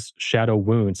subconscious shadow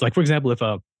wounds. Like for example, if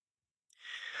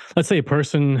let's say a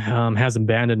person has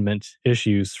abandonment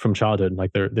issues from childhood,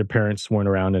 like their parents weren't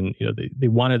around and they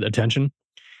wanted attention,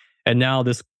 and now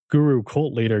this guru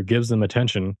cult leader gives them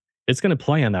attention. It's going to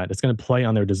play on that. It's going to play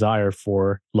on their desire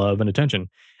for love and attention,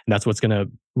 and that's what's going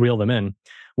to reel them in.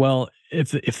 Well,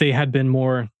 if they had been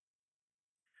more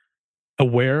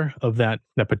aware of that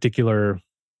particular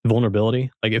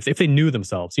vulnerability, like if they knew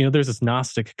themselves, there's this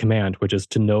Gnostic command, which is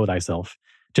to know thyself.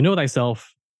 To know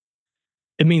thyself,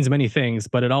 it means many things,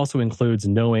 but it also includes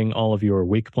knowing all of your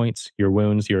weak points, your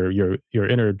wounds, your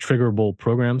inner triggerable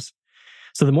programs.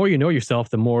 So the more you know yourself,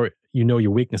 the more you know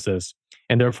your weaknesses,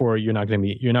 and therefore you're not going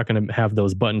to have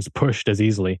those buttons pushed as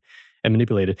easily and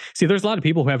manipulated. See, there's a lot of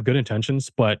people who have good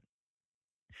intentions, but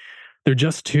they're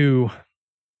just too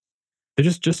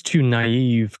just too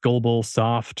naive, gullible,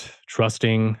 soft,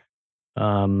 trusting,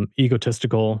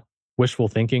 egotistical, wishful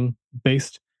thinking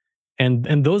based,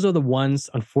 and those are the ones,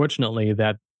 unfortunately,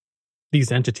 that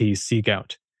these entities seek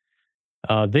out.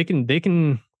 They can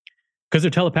because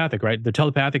they're telepathic, right? They're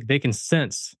telepathic. They can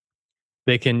sense.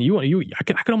 They can you. I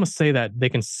could almost say that they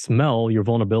can smell your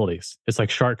vulnerabilities. It's like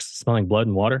sharks smelling blood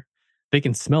and water. They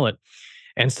can smell it,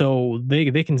 and so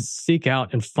they can seek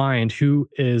out and find who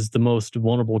is the most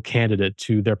vulnerable candidate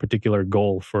to their particular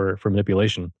goal for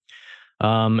manipulation.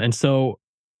 And so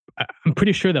I'm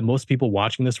pretty sure that most people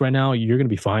watching this right now, you're going to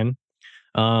be fine.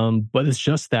 But it's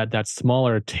just that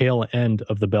smaller tail end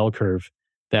of the bell curve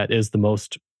that is the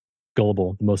most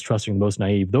gullible, the most trusting, the most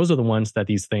naive. Those are the ones that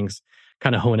these things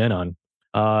kind of hone in on.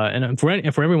 And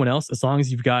for everyone else, as long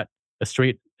as you've got a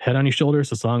straight head on your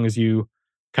shoulders, as long as you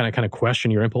kind of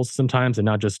question your impulses sometimes and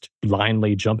not just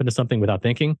blindly jump into something without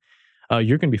thinking,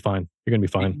 you're going to be fine. You're going to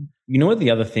be fine. You know what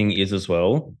the other thing is as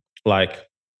well? Like,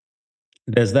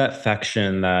 there's that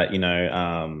faction that,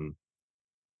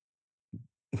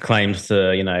 claims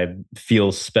to,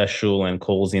 feel special and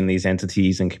calls in these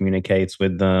entities and communicates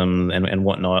with them and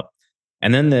whatnot.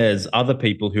 And then there's other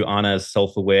people who aren't as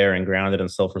self-aware and grounded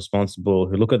and self-responsible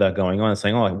who look at that going on and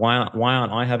saying, "Oh, like, why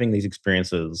aren't I having these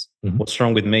experiences? Mhm. What's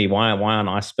wrong with me? Why aren't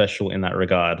I special in that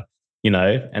regard?"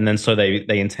 And then so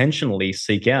they intentionally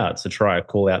seek out to try to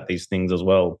call out these things as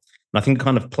well. And I think it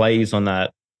kind of plays on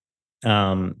that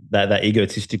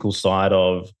egotistical side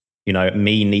of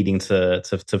me needing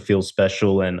to feel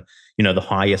special, and the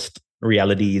highest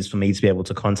reality is for me to be able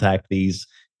to contact these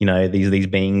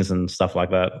beings and stuff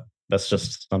like that. That's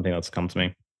just something that's come to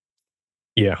me.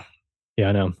 Yeah, yeah,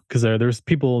 I know. Because there's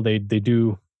people they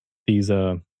do these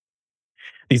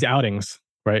outings,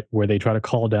 right, where they try to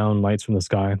call down lights from the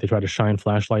sky. They try to shine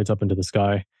flashlights up into the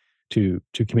sky to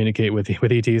communicate with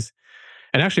ETs.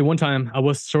 And actually, one time I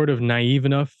was sort of naive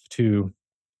enough to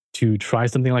try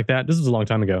something like that. This was a long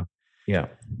time ago, Yeah.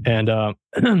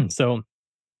 and so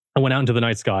I went out into the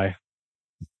night sky.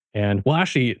 And well,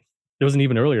 actually, there was an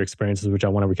even earlier experiences which I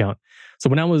want to recount. So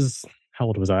when I was, how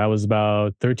old was I? I was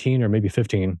about 13 or maybe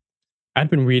 15. I'd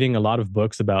been reading a lot of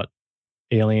books about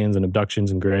aliens and abductions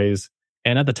and grays.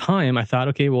 And at the time, I thought,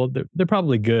 okay, well, they're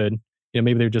probably good.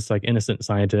 Maybe they're just like innocent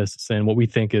scientists. And what we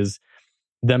think is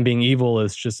them being evil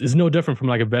is no different from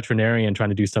like a veterinarian trying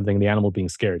to do something, and the animal being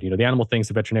scared. The animal thinks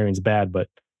the veterinarian's bad, but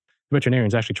the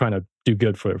veterinarian's actually trying to do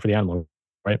good for the animal,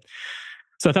 right?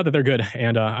 So I thought that they're good.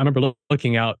 And I remember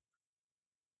looking out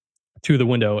through the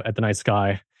window at the night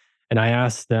sky, and I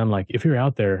asked them, like, if you're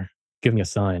out there, give me a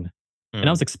sign. And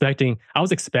I was expecting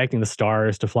the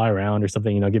stars to fly around or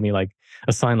something, give me like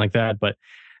a sign like that, but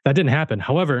that didn't happen.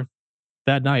 However,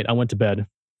 that night I went to bed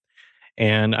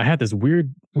and I had this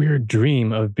weird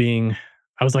dream of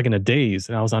I was like in a daze,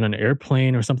 and I was on an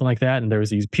airplane or something like that, and there was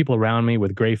these people around me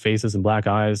with gray faces and black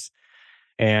eyes.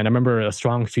 And I remember a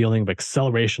strong feeling of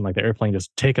acceleration, like the airplane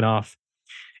just taking off.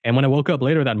 And when I woke up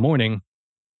later that morning,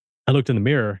 I looked in the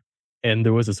mirror and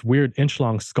there was this weird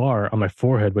inch-long scar on my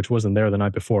forehead, which wasn't there the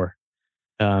night before.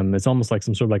 It's almost like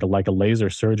some sort of like a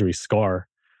laser surgery scar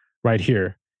right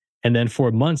here. And then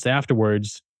for months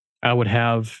afterwards, I would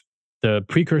have the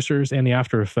precursors and the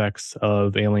after effects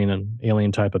of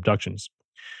alien type abductions.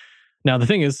 Now, the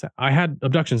thing is, I had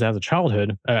abductions as a child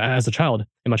in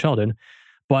my childhood,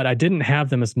 but I didn't have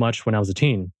them as much when I was a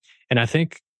teen. And I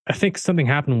think something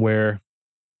happened where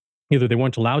either they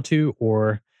weren't allowed to,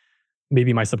 or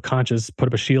maybe my subconscious put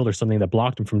up a shield or something that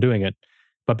blocked them from doing it.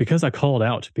 But because I called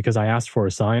out, because I asked for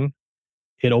a sign,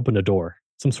 it opened a door.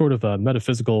 Some sort of a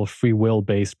metaphysical free will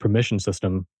based permission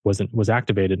system was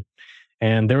activated,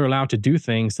 and they were allowed to do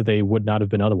things that they would not have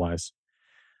been otherwise.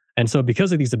 And so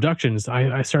because of these abductions,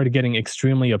 I started getting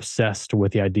extremely obsessed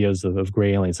with the ideas of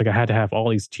gray aliens. Like I had to have all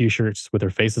these T-shirts with their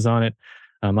faces on it.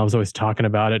 I was always talking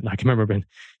about it. And I can remember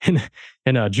in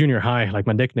junior high, like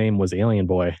my nickname was Alien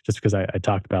Boy, just because I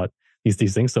talked about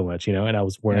these things so much, and I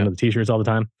was wearing the T-shirts all the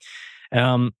time.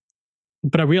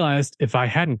 But I realized if I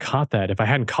hadn't caught that, if I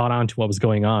hadn't caught on to what was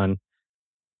going on,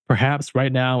 perhaps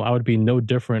right now I would be no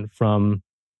different from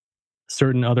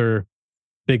certain other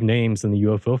big names in the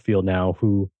UFO field now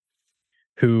who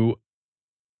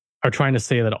are trying to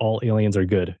say that all aliens are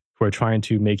good, who are trying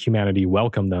to make humanity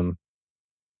welcome them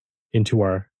into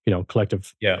our,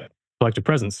 collective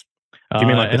presence. Do you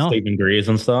mean like the and Stephen Greers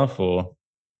and stuff, or?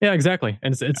 Yeah, exactly.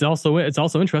 And it's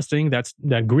also interesting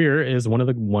that Greer is one of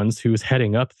the ones who's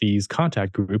heading up these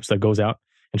contact groups that goes out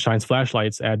and shines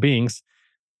flashlights at beings,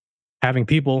 having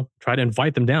people try to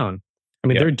invite them down. I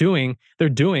mean, they're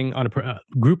doing on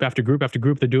group after group after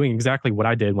group. They're doing exactly what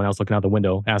I did when I was looking out the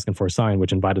window asking for a sign,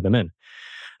 which invited them in.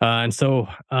 And so,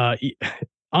 on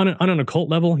an occult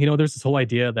level, there's this whole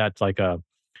idea that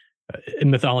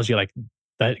in mythology, like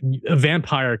that a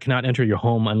vampire cannot enter your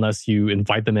home unless you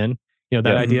invite them in. That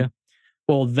idea.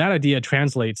 Well, that idea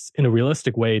translates in a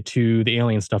realistic way to the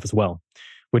alien stuff as well,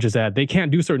 which is that they can't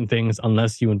do certain things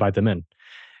unless you invite them in.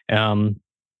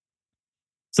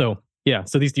 So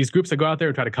these groups that go out there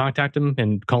and try to contact them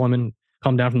and call them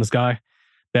down from the sky,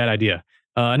 bad idea.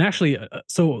 And actually,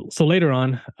 so later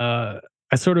on, I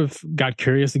sort of got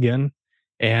curious again,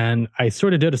 and I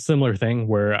sort of did a similar thing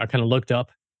where I kind of looked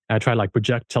up and I tried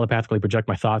to telepathically project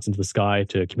my thoughts into the sky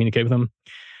to communicate with them.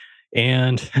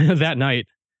 And that night,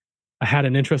 I had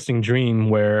an interesting dream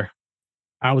where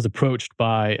I was approached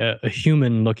by a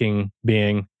human-looking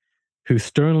being who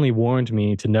sternly warned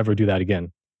me to never do that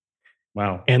again.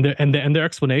 Wow. And their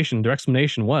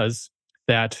explanation was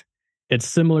that it's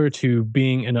similar to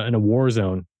being in a war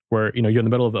zone where you're in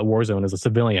the middle of a war zone as a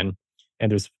civilian,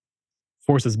 and there's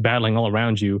forces battling all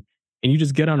around you, and you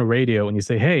just get on a radio and you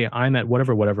say, "Hey, I'm at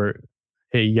whatever.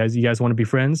 Hey, you guys want to be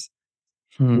friends?"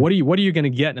 What are you going to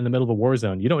get in the middle of a war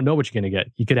zone? You don't know what you're going to get.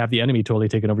 You could have the enemy totally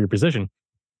taking over your position.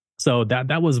 So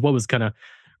that was what was kind of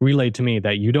relayed to me,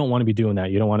 that you don't want to be doing that.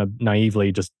 You don't want to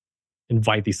naively just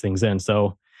invite these things in.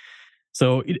 So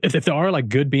if there are like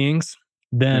good beings,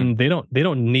 then they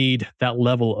don't need that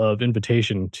level of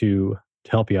invitation to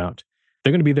help you out.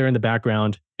 They're going to be there in the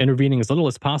background, intervening as little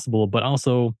as possible, but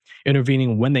also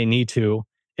intervening when they need to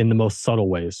in the most subtle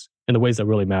ways, in the ways that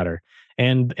really matter.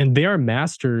 And they are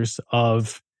masters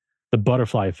of the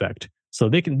butterfly effect. So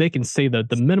they can say the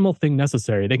minimal thing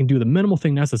necessary. They can do the minimal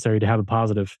thing necessary to have a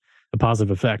positive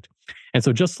effect. And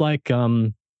so just like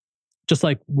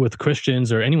with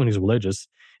Christians or anyone who's religious,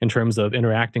 in terms of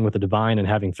interacting with the divine and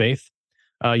having faith,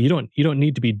 you don't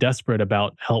need to be desperate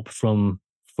about help from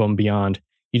beyond.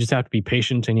 You just have to be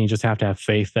patient, and you just have to have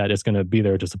faith that it's going to be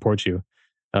there to support you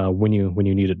when you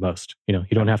need it most. You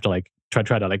don't have to try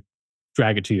to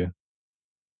drag it to you.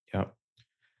 Yeah.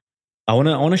 I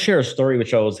want to share a story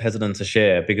which I was hesitant to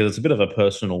share because it's a bit of a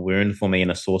personal wound for me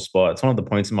and a sore spot. It's one of the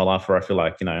points in my life where I feel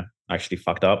like, I actually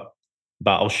fucked up.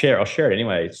 But I'll share it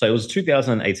anyway. So it was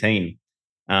 2018.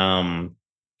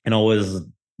 And I was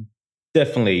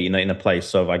definitely, in a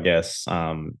place of, I guess,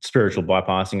 spiritual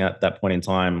bypassing at that point in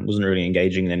time. Wasn't really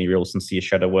engaging in any real sincere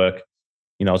shadow work.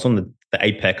 I was on the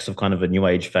apex of kind of a new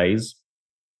age phase.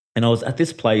 And I was at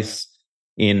this place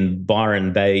in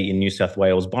Byron Bay in New South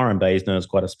Wales. Byron Bay is known as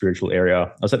quite a spiritual area.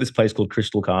 I was at this place called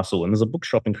Crystal Castle, and there's a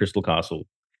bookshop in Crystal Castle.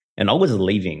 And I was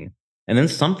leaving. And then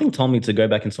something told me to go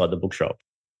back inside the bookshop.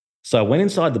 So I went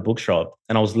inside the bookshop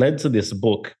and I was led to this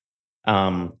book.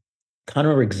 Can't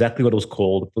remember exactly what it was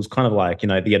called. It was kind of like,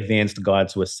 The Advanced Guide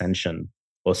to Ascension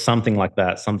or something like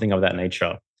that, something of that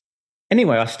nature.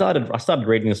 Anyway, I started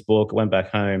reading this book, went back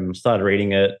home, started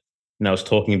reading it. I was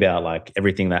talking about like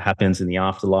everything that happens in the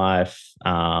afterlife,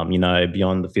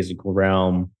 beyond the physical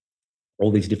realm,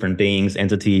 all these different beings,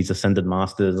 entities, ascended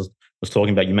masters. I was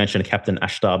talking about, you mentioned Captain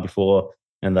Ashtar before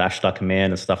and the Ashtar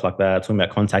command and stuff like that, talking about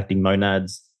contacting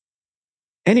monads.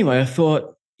 Anyway, I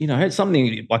thought, it's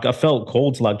something like I felt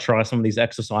called to try some of these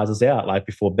exercises out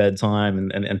before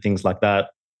bedtime and things like that.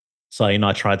 So,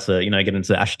 I tried to, get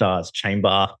into Ashtar's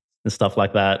chamber and stuff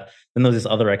like that. Then there's this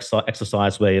other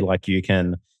exercise where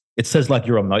it says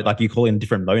you're you call in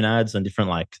different monads and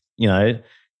different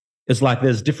it's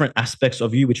there's different aspects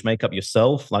of you which make up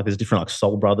yourself. There's different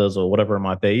soul brothers or whatever it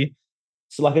might be.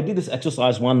 So I did this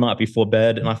exercise one night before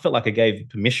bed and I felt like I gave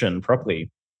permission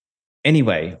properly.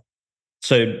 Anyway,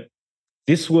 so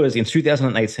this was in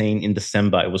 2018 in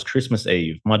December. It was Christmas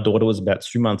Eve. My daughter was about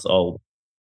 2 months old.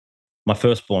 my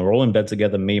firstborn. We're all in bed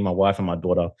together, me, my wife, and my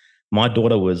daughter. My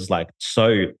daughter was like,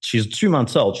 she's 2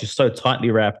 months old. She's so tightly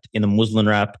wrapped in a muslin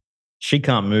wrap. She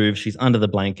can't move. She's under the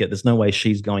blanket. There's no way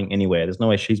she's going anywhere. There's no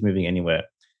way she's moving anywhere.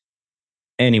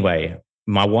 Anyway,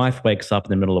 my wife wakes up in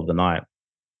the middle of the night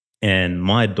and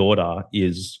my daughter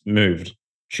is moved.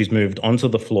 She's moved onto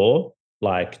the floor,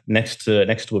 like next to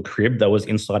a crib that was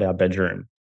inside our bedroom.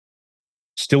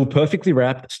 Still perfectly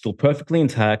wrapped, still perfectly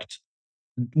intact.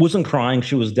 Wasn't crying.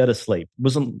 She was dead asleep.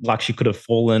 Wasn't like she could have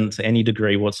fallen to any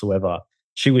degree whatsoever.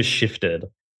 She was shifted.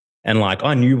 And like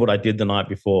I knew what I did the night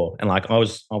before. And like I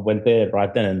went there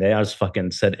right then and there. I just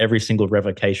fucking said every single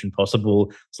revocation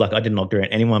possible. It's like I did not grant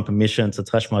anyone permission to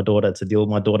touch my daughter, to deal with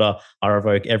my daughter. I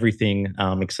revoke everything,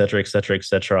 et cetera, et cetera, et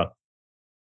cetera.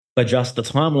 But just the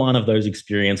timeline of those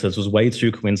experiences was way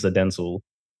too coincidental.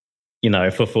 You know,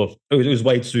 it was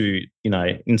way too,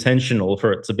 intentional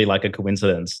for it to be like a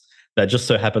coincidence that just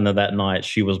so happened that night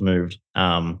she was moved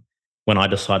when I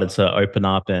decided to open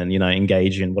up and,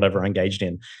 engage in whatever I engaged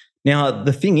in. Now,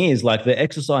 the thing is, like the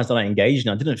exercise that I engaged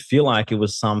in, I didn't feel like it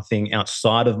was something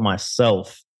outside of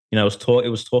myself. It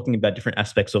was talking about different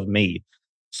aspects of me.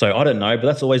 So I don't know, but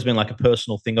that's always been like a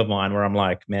personal thing of mine where I'm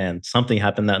like, man, something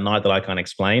happened that night that I can't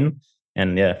explain.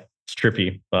 And yeah, it's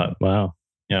trippy, but wow.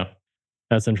 Yeah.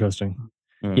 That's interesting.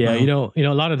 Mm.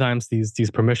 Yeah, a lot of times these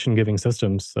permission giving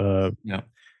systems,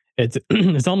 it's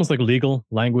it's almost like legal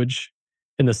language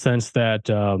in the sense that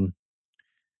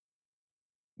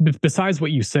besides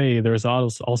what you say, there's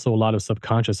also a lot of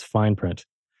subconscious fine print.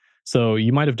 So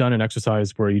you might have done an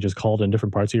exercise where you just called in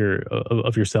different parts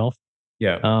of yourself.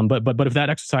 Yeah. But if that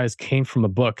exercise came from a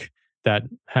book that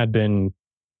had been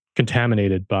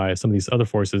contaminated by some of these other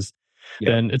forces,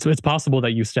 then it's possible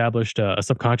that you established a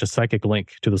subconscious psychic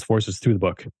link to those forces through the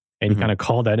book, and you kind of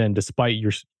call that in despite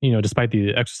despite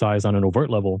the exercise on an overt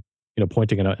level,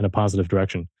 pointing in a positive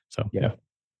direction. So yeah,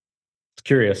 it's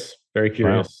curious, very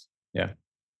curious. Wow.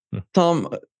 Yeah,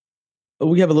 Tom,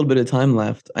 we have a little bit of time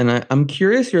left, and I'm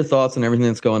curious your thoughts on everything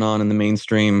that's going on in the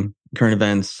mainstream current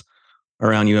events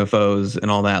around UFOs and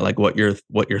all that. Like what your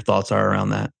thoughts are around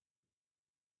that.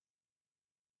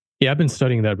 Yeah, I've been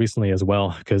studying that recently as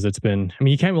well because it's been,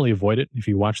 you can't really avoid it if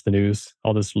you watch the news,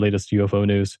 all this latest UFO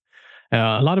news.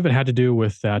 A lot of it had to do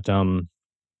with that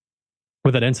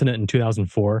incident in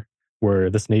 2004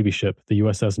 where this Navy ship, the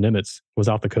USS Nimitz, was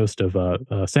off the coast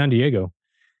of San Diego.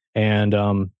 And there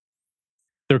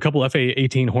were a couple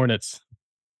FA-18 Hornets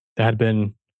that had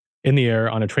been in the air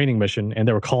on a training mission, and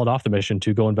they were called off the mission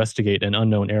to go investigate an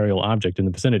unknown aerial object in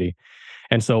the vicinity.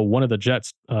 And so one of the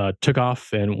jets took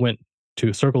off and went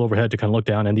to circle overhead to kind of look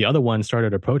down, and the other one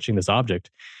started approaching this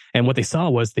object. And what they saw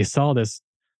was this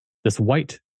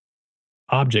white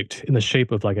object in the shape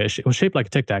of it was shaped like a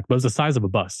tic tac, but it was the size of a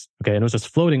bus. Okay, and it was just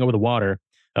floating over the water,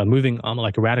 moving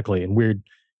like erratically in weird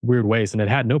ways, and it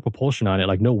had no propulsion on it,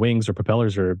 like no wings or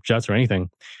propellers or jets or anything.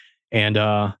 And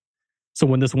so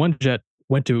when this one jet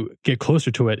went to get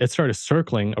closer to it, it started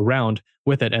circling around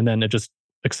with it, and then it just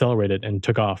accelerated and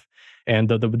took off. And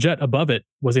the jet above it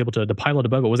the pilot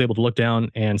above it was able to look down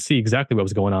and see exactly what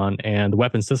was going on. And the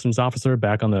weapons systems officer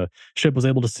back on the ship was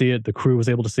able to see it. The crew was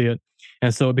able to see it.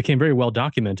 And so it became very well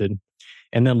documented.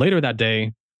 And then later that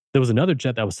day, there was another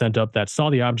jet that was sent up that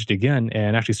saw the object again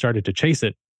and actually started to chase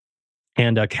it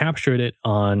and captured it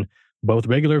on both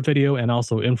regular video and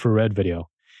also infrared video.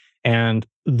 And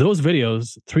those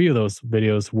videos, 3 of those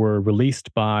videos were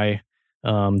released by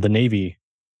the Navy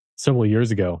several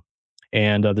years ago.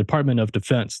 And the Department of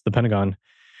Defense, the Pentagon,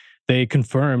 they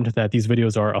confirmed that these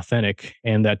videos are authentic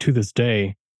and that to this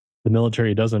day, the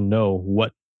military doesn't know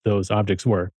what those objects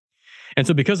were. And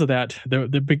so because of that,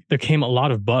 there came a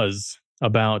lot of buzz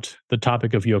about the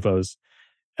topic of UFOs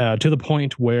to the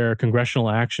point where congressional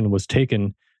action was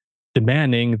taken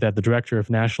demanding that the Director of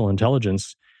National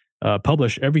Intelligence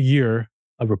publish every year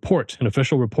an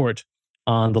official report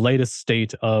on the latest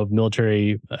state of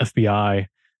military, FBI,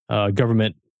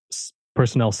 government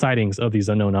personnel sightings of these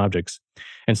unknown objects.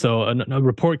 And so a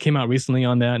report came out recently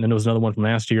on that, and there was another one from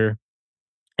last year.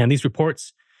 And these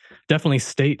reports definitely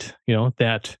state,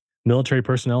 that military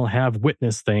personnel have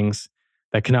witnessed things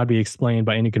that cannot be explained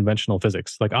by any conventional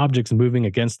physics, like objects moving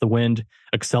against the wind,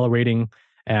 accelerating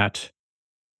at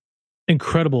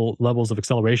incredible levels of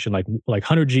acceleration, like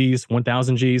 100 Gs,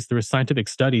 1000 Gs. There are scientific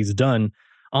studies done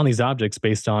on these objects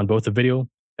based on both the video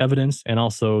evidence and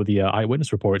also the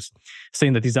eyewitness reports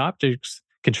saying that these objects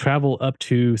can travel up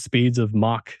to speeds of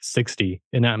Mach 60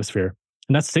 in atmosphere.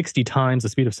 And that's 60 times the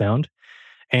speed of sound.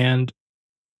 And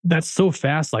that's so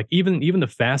fast, like even the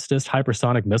fastest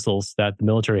hypersonic missiles that the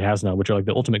military has now, which are like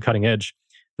the ultimate cutting edge,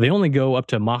 they only go up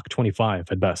to Mach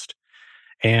 25 at best.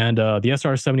 And the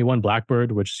SR-71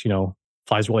 Blackbird, which,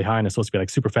 flies really high and is supposed to be like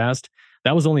super fast,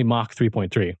 that was only Mach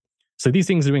 3.3. So these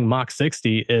things doing Mach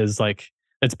 60 is like,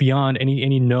 it's beyond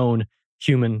any known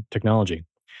human technology.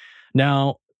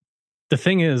 Now, the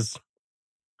thing is,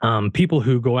 people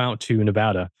who go out to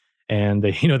Nevada and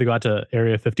they, they go out to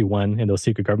Area 51 and those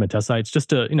secret government test sites just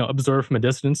to, observe from a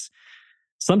distance.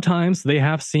 Sometimes they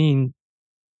have seen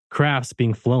crafts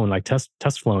being flown, like test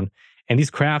flown, and these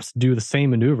crafts do the same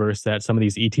maneuvers that some of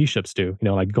these ET ships do.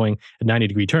 Like going at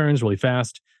 90-degree turns really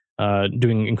fast,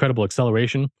 doing incredible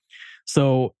acceleration.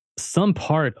 So some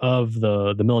part of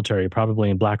the military, probably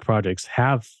in black projects,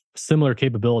 have similar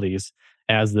capabilities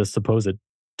as this supposed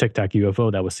Tic Tac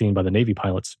UFO that was seen by the Navy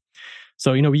pilots.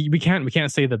 So we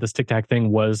can't say that this Tic Tac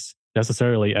thing was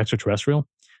necessarily extraterrestrial.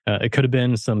 It could have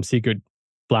been some secret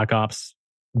black ops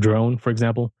drone, for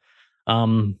example.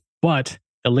 But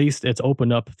at least it's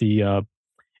opened up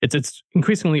it's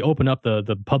increasingly opened up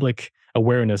the public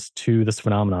awareness to this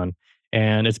phenomenon,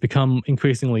 and it's become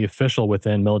increasingly official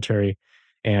within military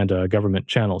and government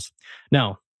channels.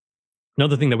 Now,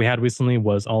 another thing that we had recently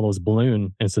was all those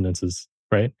balloon incidences,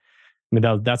 right? I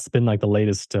mean, that's been like the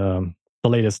latest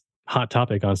hot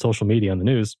topic on social media and the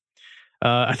news.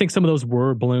 I think some of those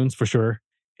were balloons for sure,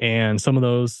 and some of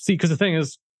those, because the thing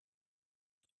is,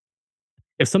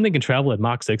 if something can travel at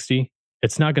Mach 60,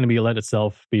 it's not going to let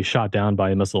itself be shot down by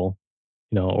a missile,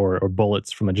 or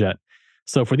bullets from a jet.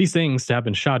 So for these things to have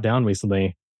been shot down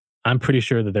recently, I'm pretty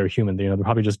sure that they're human. They're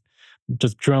probably just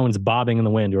drones bobbing in the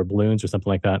wind or balloons or something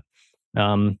like that.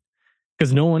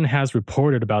 Because no one has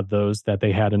reported about those that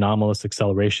they had anomalous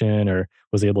acceleration or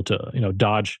was able to,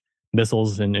 dodge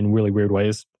missiles in really weird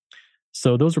ways.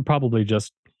 So those were probably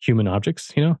just human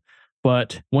objects,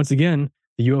 But once again,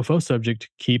 the UFO subject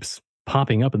keeps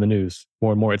popping up in the news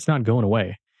more and more. It's not going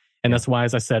away. And that's why,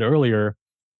 as I said earlier,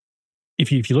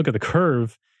 if you look at the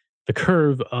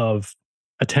curve of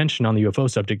attention on the UFO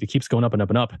subject, it keeps going up and up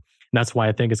and up. And that's why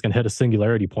I think it's going to hit a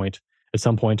singularity point at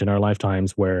some point in our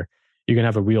lifetimes where you're going to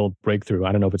have a real breakthrough.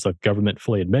 I don't know if it's like government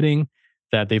fully admitting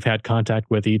that they've had contact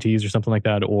with ETs or something like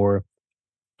that, or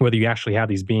whether you actually have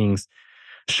these beings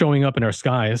showing up in our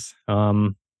skies.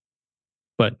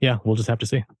 But yeah, we'll just have to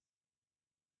see.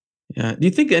 Yeah. Do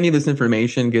you think any of this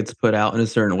information gets put out in a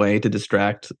certain way to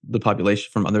distract the population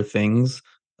from other things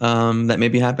that may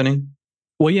be happening?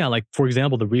 Well, yeah, like for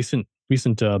example, the recent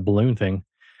balloon thing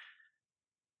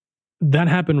that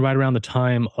happened right around the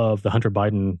time of the Hunter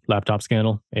Biden laptop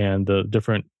scandal and the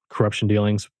different corruption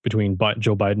dealings between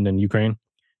Joe Biden and Ukraine.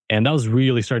 And that was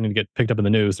really starting to get picked up in the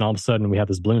news. And all of a sudden, we have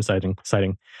this balloon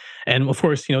sighting. And of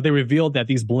course, they revealed that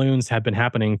these balloons had been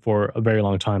happening for a very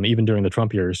long time, even during the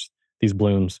Trump years.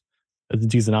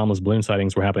 These anomalous balloon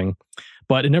sightings were happening,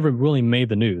 but it never really made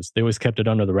the news. They always kept it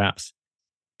under the wraps.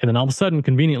 And then all of a sudden,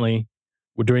 conveniently,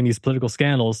 during these political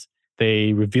scandals,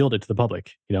 they revealed it to the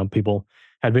public. People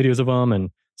had videos of them and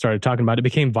started talking about it. It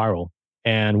became viral.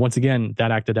 And once again,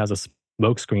 that acted as a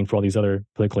smokescreen for all these other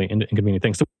politically inconvenient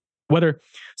things. So whether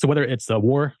it's a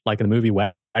war, like in the movie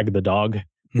Wag the Dog,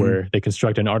 where they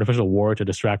construct an artificial war to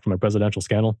distract from a presidential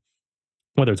scandal,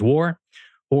 whether it's war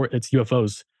or it's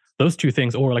UFOs, those two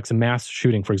things, or like some mass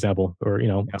shooting, for example, or,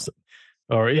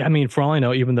 I mean, for all I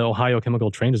know, even the Ohio chemical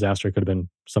train disaster could have been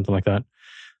something like that.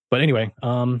 But anyway,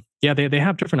 they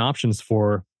have different options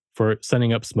for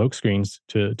sending up smoke screens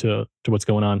to what's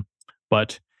going on.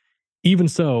 But even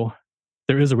so,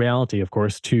 there is a reality, of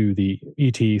course, to the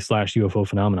ET/UFO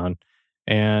phenomenon.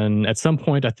 And at some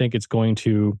point, I think it's going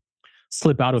to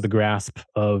slip out of the grasp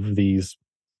of these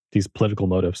political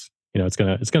motives. It's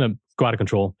gonna go out of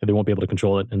control, and they won't be able to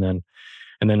control it, and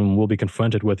then we'll be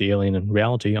confronted with the alien in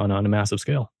reality on a massive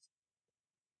scale.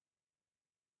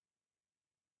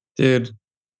 Dude,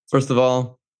 first of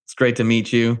all, it's great to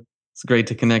meet you. It's great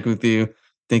to connect with you.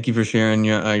 Thank you for sharing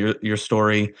your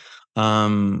story.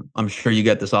 I'm sure you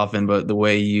get this often, but the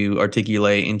way you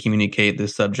articulate and communicate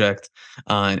this subject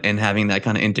and having that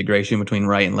kind of integration between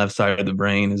right and left side of the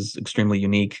brain is extremely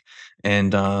unique.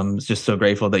 And it's just so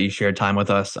grateful that you shared time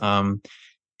with us.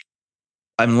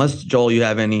 Unless, Joel, you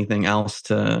have anything else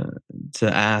to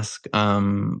ask,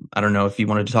 I don't know if you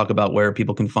wanted to talk about where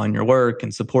people can find your work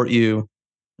and support you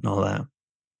and all that.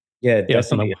 Yeah,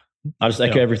 definitely. I'll just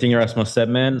echo everything Erasmus said,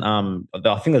 man.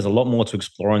 I think there's a lot more to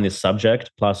explore in this subject,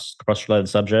 plus cross-related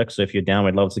subjects. So if you're down,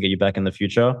 we'd love to get you back in the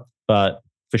future. But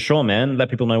for sure, man,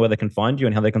 let people know where they can find you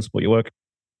and how they can support your work.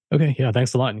 Okay, yeah,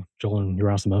 thanks a lot, Joel and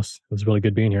Erasmus. It was really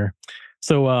good being here.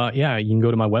 So you can go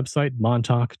to my website,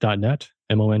 montalk.net,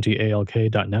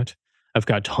 montalk.net. I've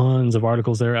got tons of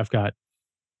articles there. I've got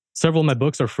Several of my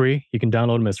books are free. You can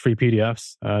download them as free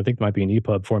PDFs. I think there might be an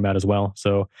EPUB format as well.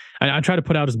 So I try to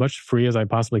put out as much free as I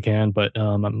possibly can. But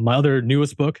my other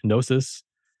newest book, Gnosis,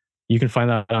 you can find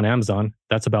that on Amazon.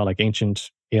 That's about like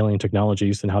ancient alien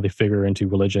technologies and how they figure into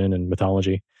religion and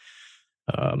mythology.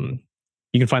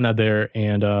 You can find that there.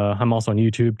 And I'm also on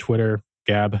YouTube, Twitter,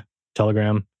 Gab,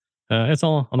 Telegram. It's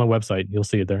all on my website. You'll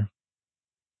see it there.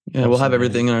 Yeah, we'll have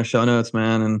everything in our show notes,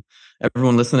 man. And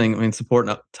everyone listening, I mean, support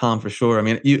Tom for sure. I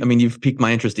mean, you've piqued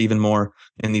my interest even more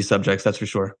in these subjects. That's for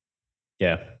sure.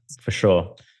 Yeah, for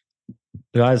sure.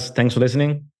 Guys, thanks for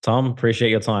listening. Tom,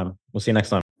 appreciate your time. We'll see you next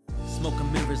time.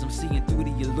 Smoking mirrors, I'm seeing through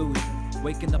the illusion.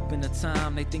 Waking up in a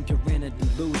time, they think you're in a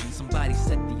delusion. Somebody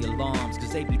set the alarms,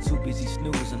 cause they be too busy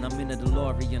snoozing. I'm in a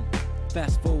DeLorean.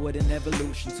 Fast forward in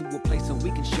evolution to a place where we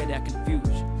can share our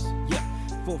confusions. Yeah,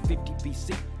 450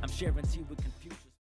 BC, I'm sharing tea with